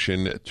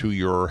solution to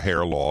your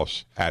hair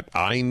loss at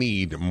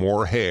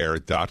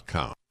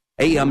INeedMoreHair.com.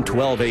 AM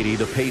 1280,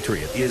 The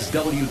Patriot, is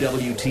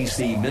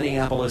WWTC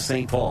Minneapolis,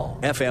 St. Paul.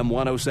 FM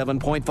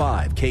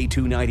 107.5,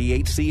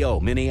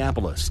 K298CO,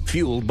 Minneapolis.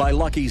 Fueled by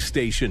Lucky's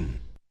Station.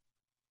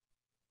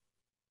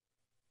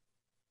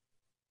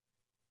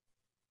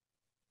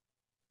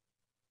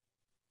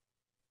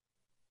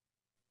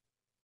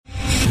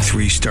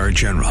 Three-star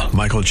General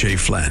Michael J.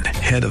 Flynn,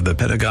 head of the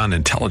Pentagon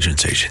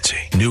Intelligence Agency,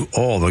 knew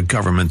all the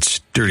government's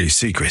dirty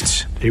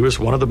secrets. He was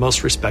one of the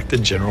most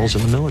respected generals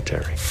in the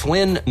military.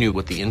 Flynn knew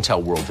what the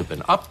intel world had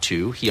been up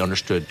to. He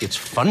understood its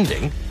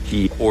funding.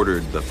 He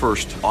ordered the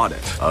first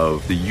audit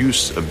of the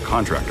use of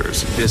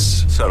contractors.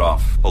 This set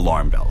off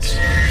alarm bells.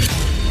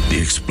 The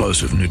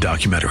explosive new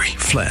documentary,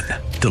 Flynn,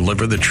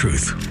 Deliver the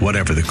Truth,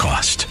 Whatever the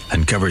Cost,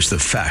 uncovers the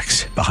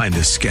facts behind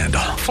this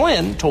scandal.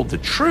 Flynn told the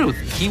truth.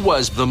 He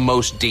was the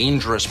most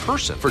dangerous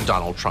person for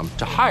Donald Trump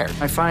to hire.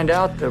 I find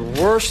out the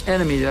worst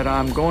enemy that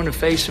I'm going to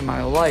face in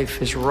my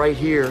life is right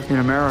here in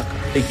America.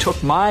 They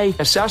took my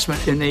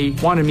assessment and they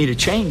wanted me to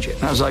change it.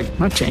 And I was like, I'm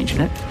not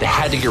changing it. They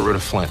had to get rid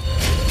of Flynn.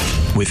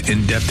 With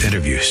in-depth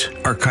interviews,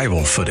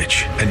 archival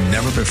footage, and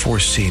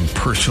never-before-seen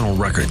personal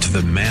records of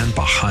the man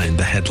behind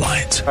the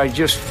headlines. I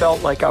just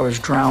felt like I was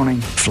drowning.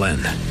 Flynn,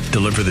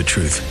 Deliver the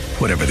Truth,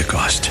 Whatever the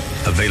Cost.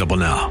 Available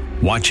now.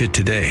 Watch it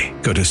today.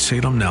 Go to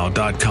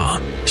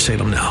salemnow.com.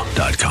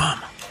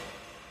 salemnow.com.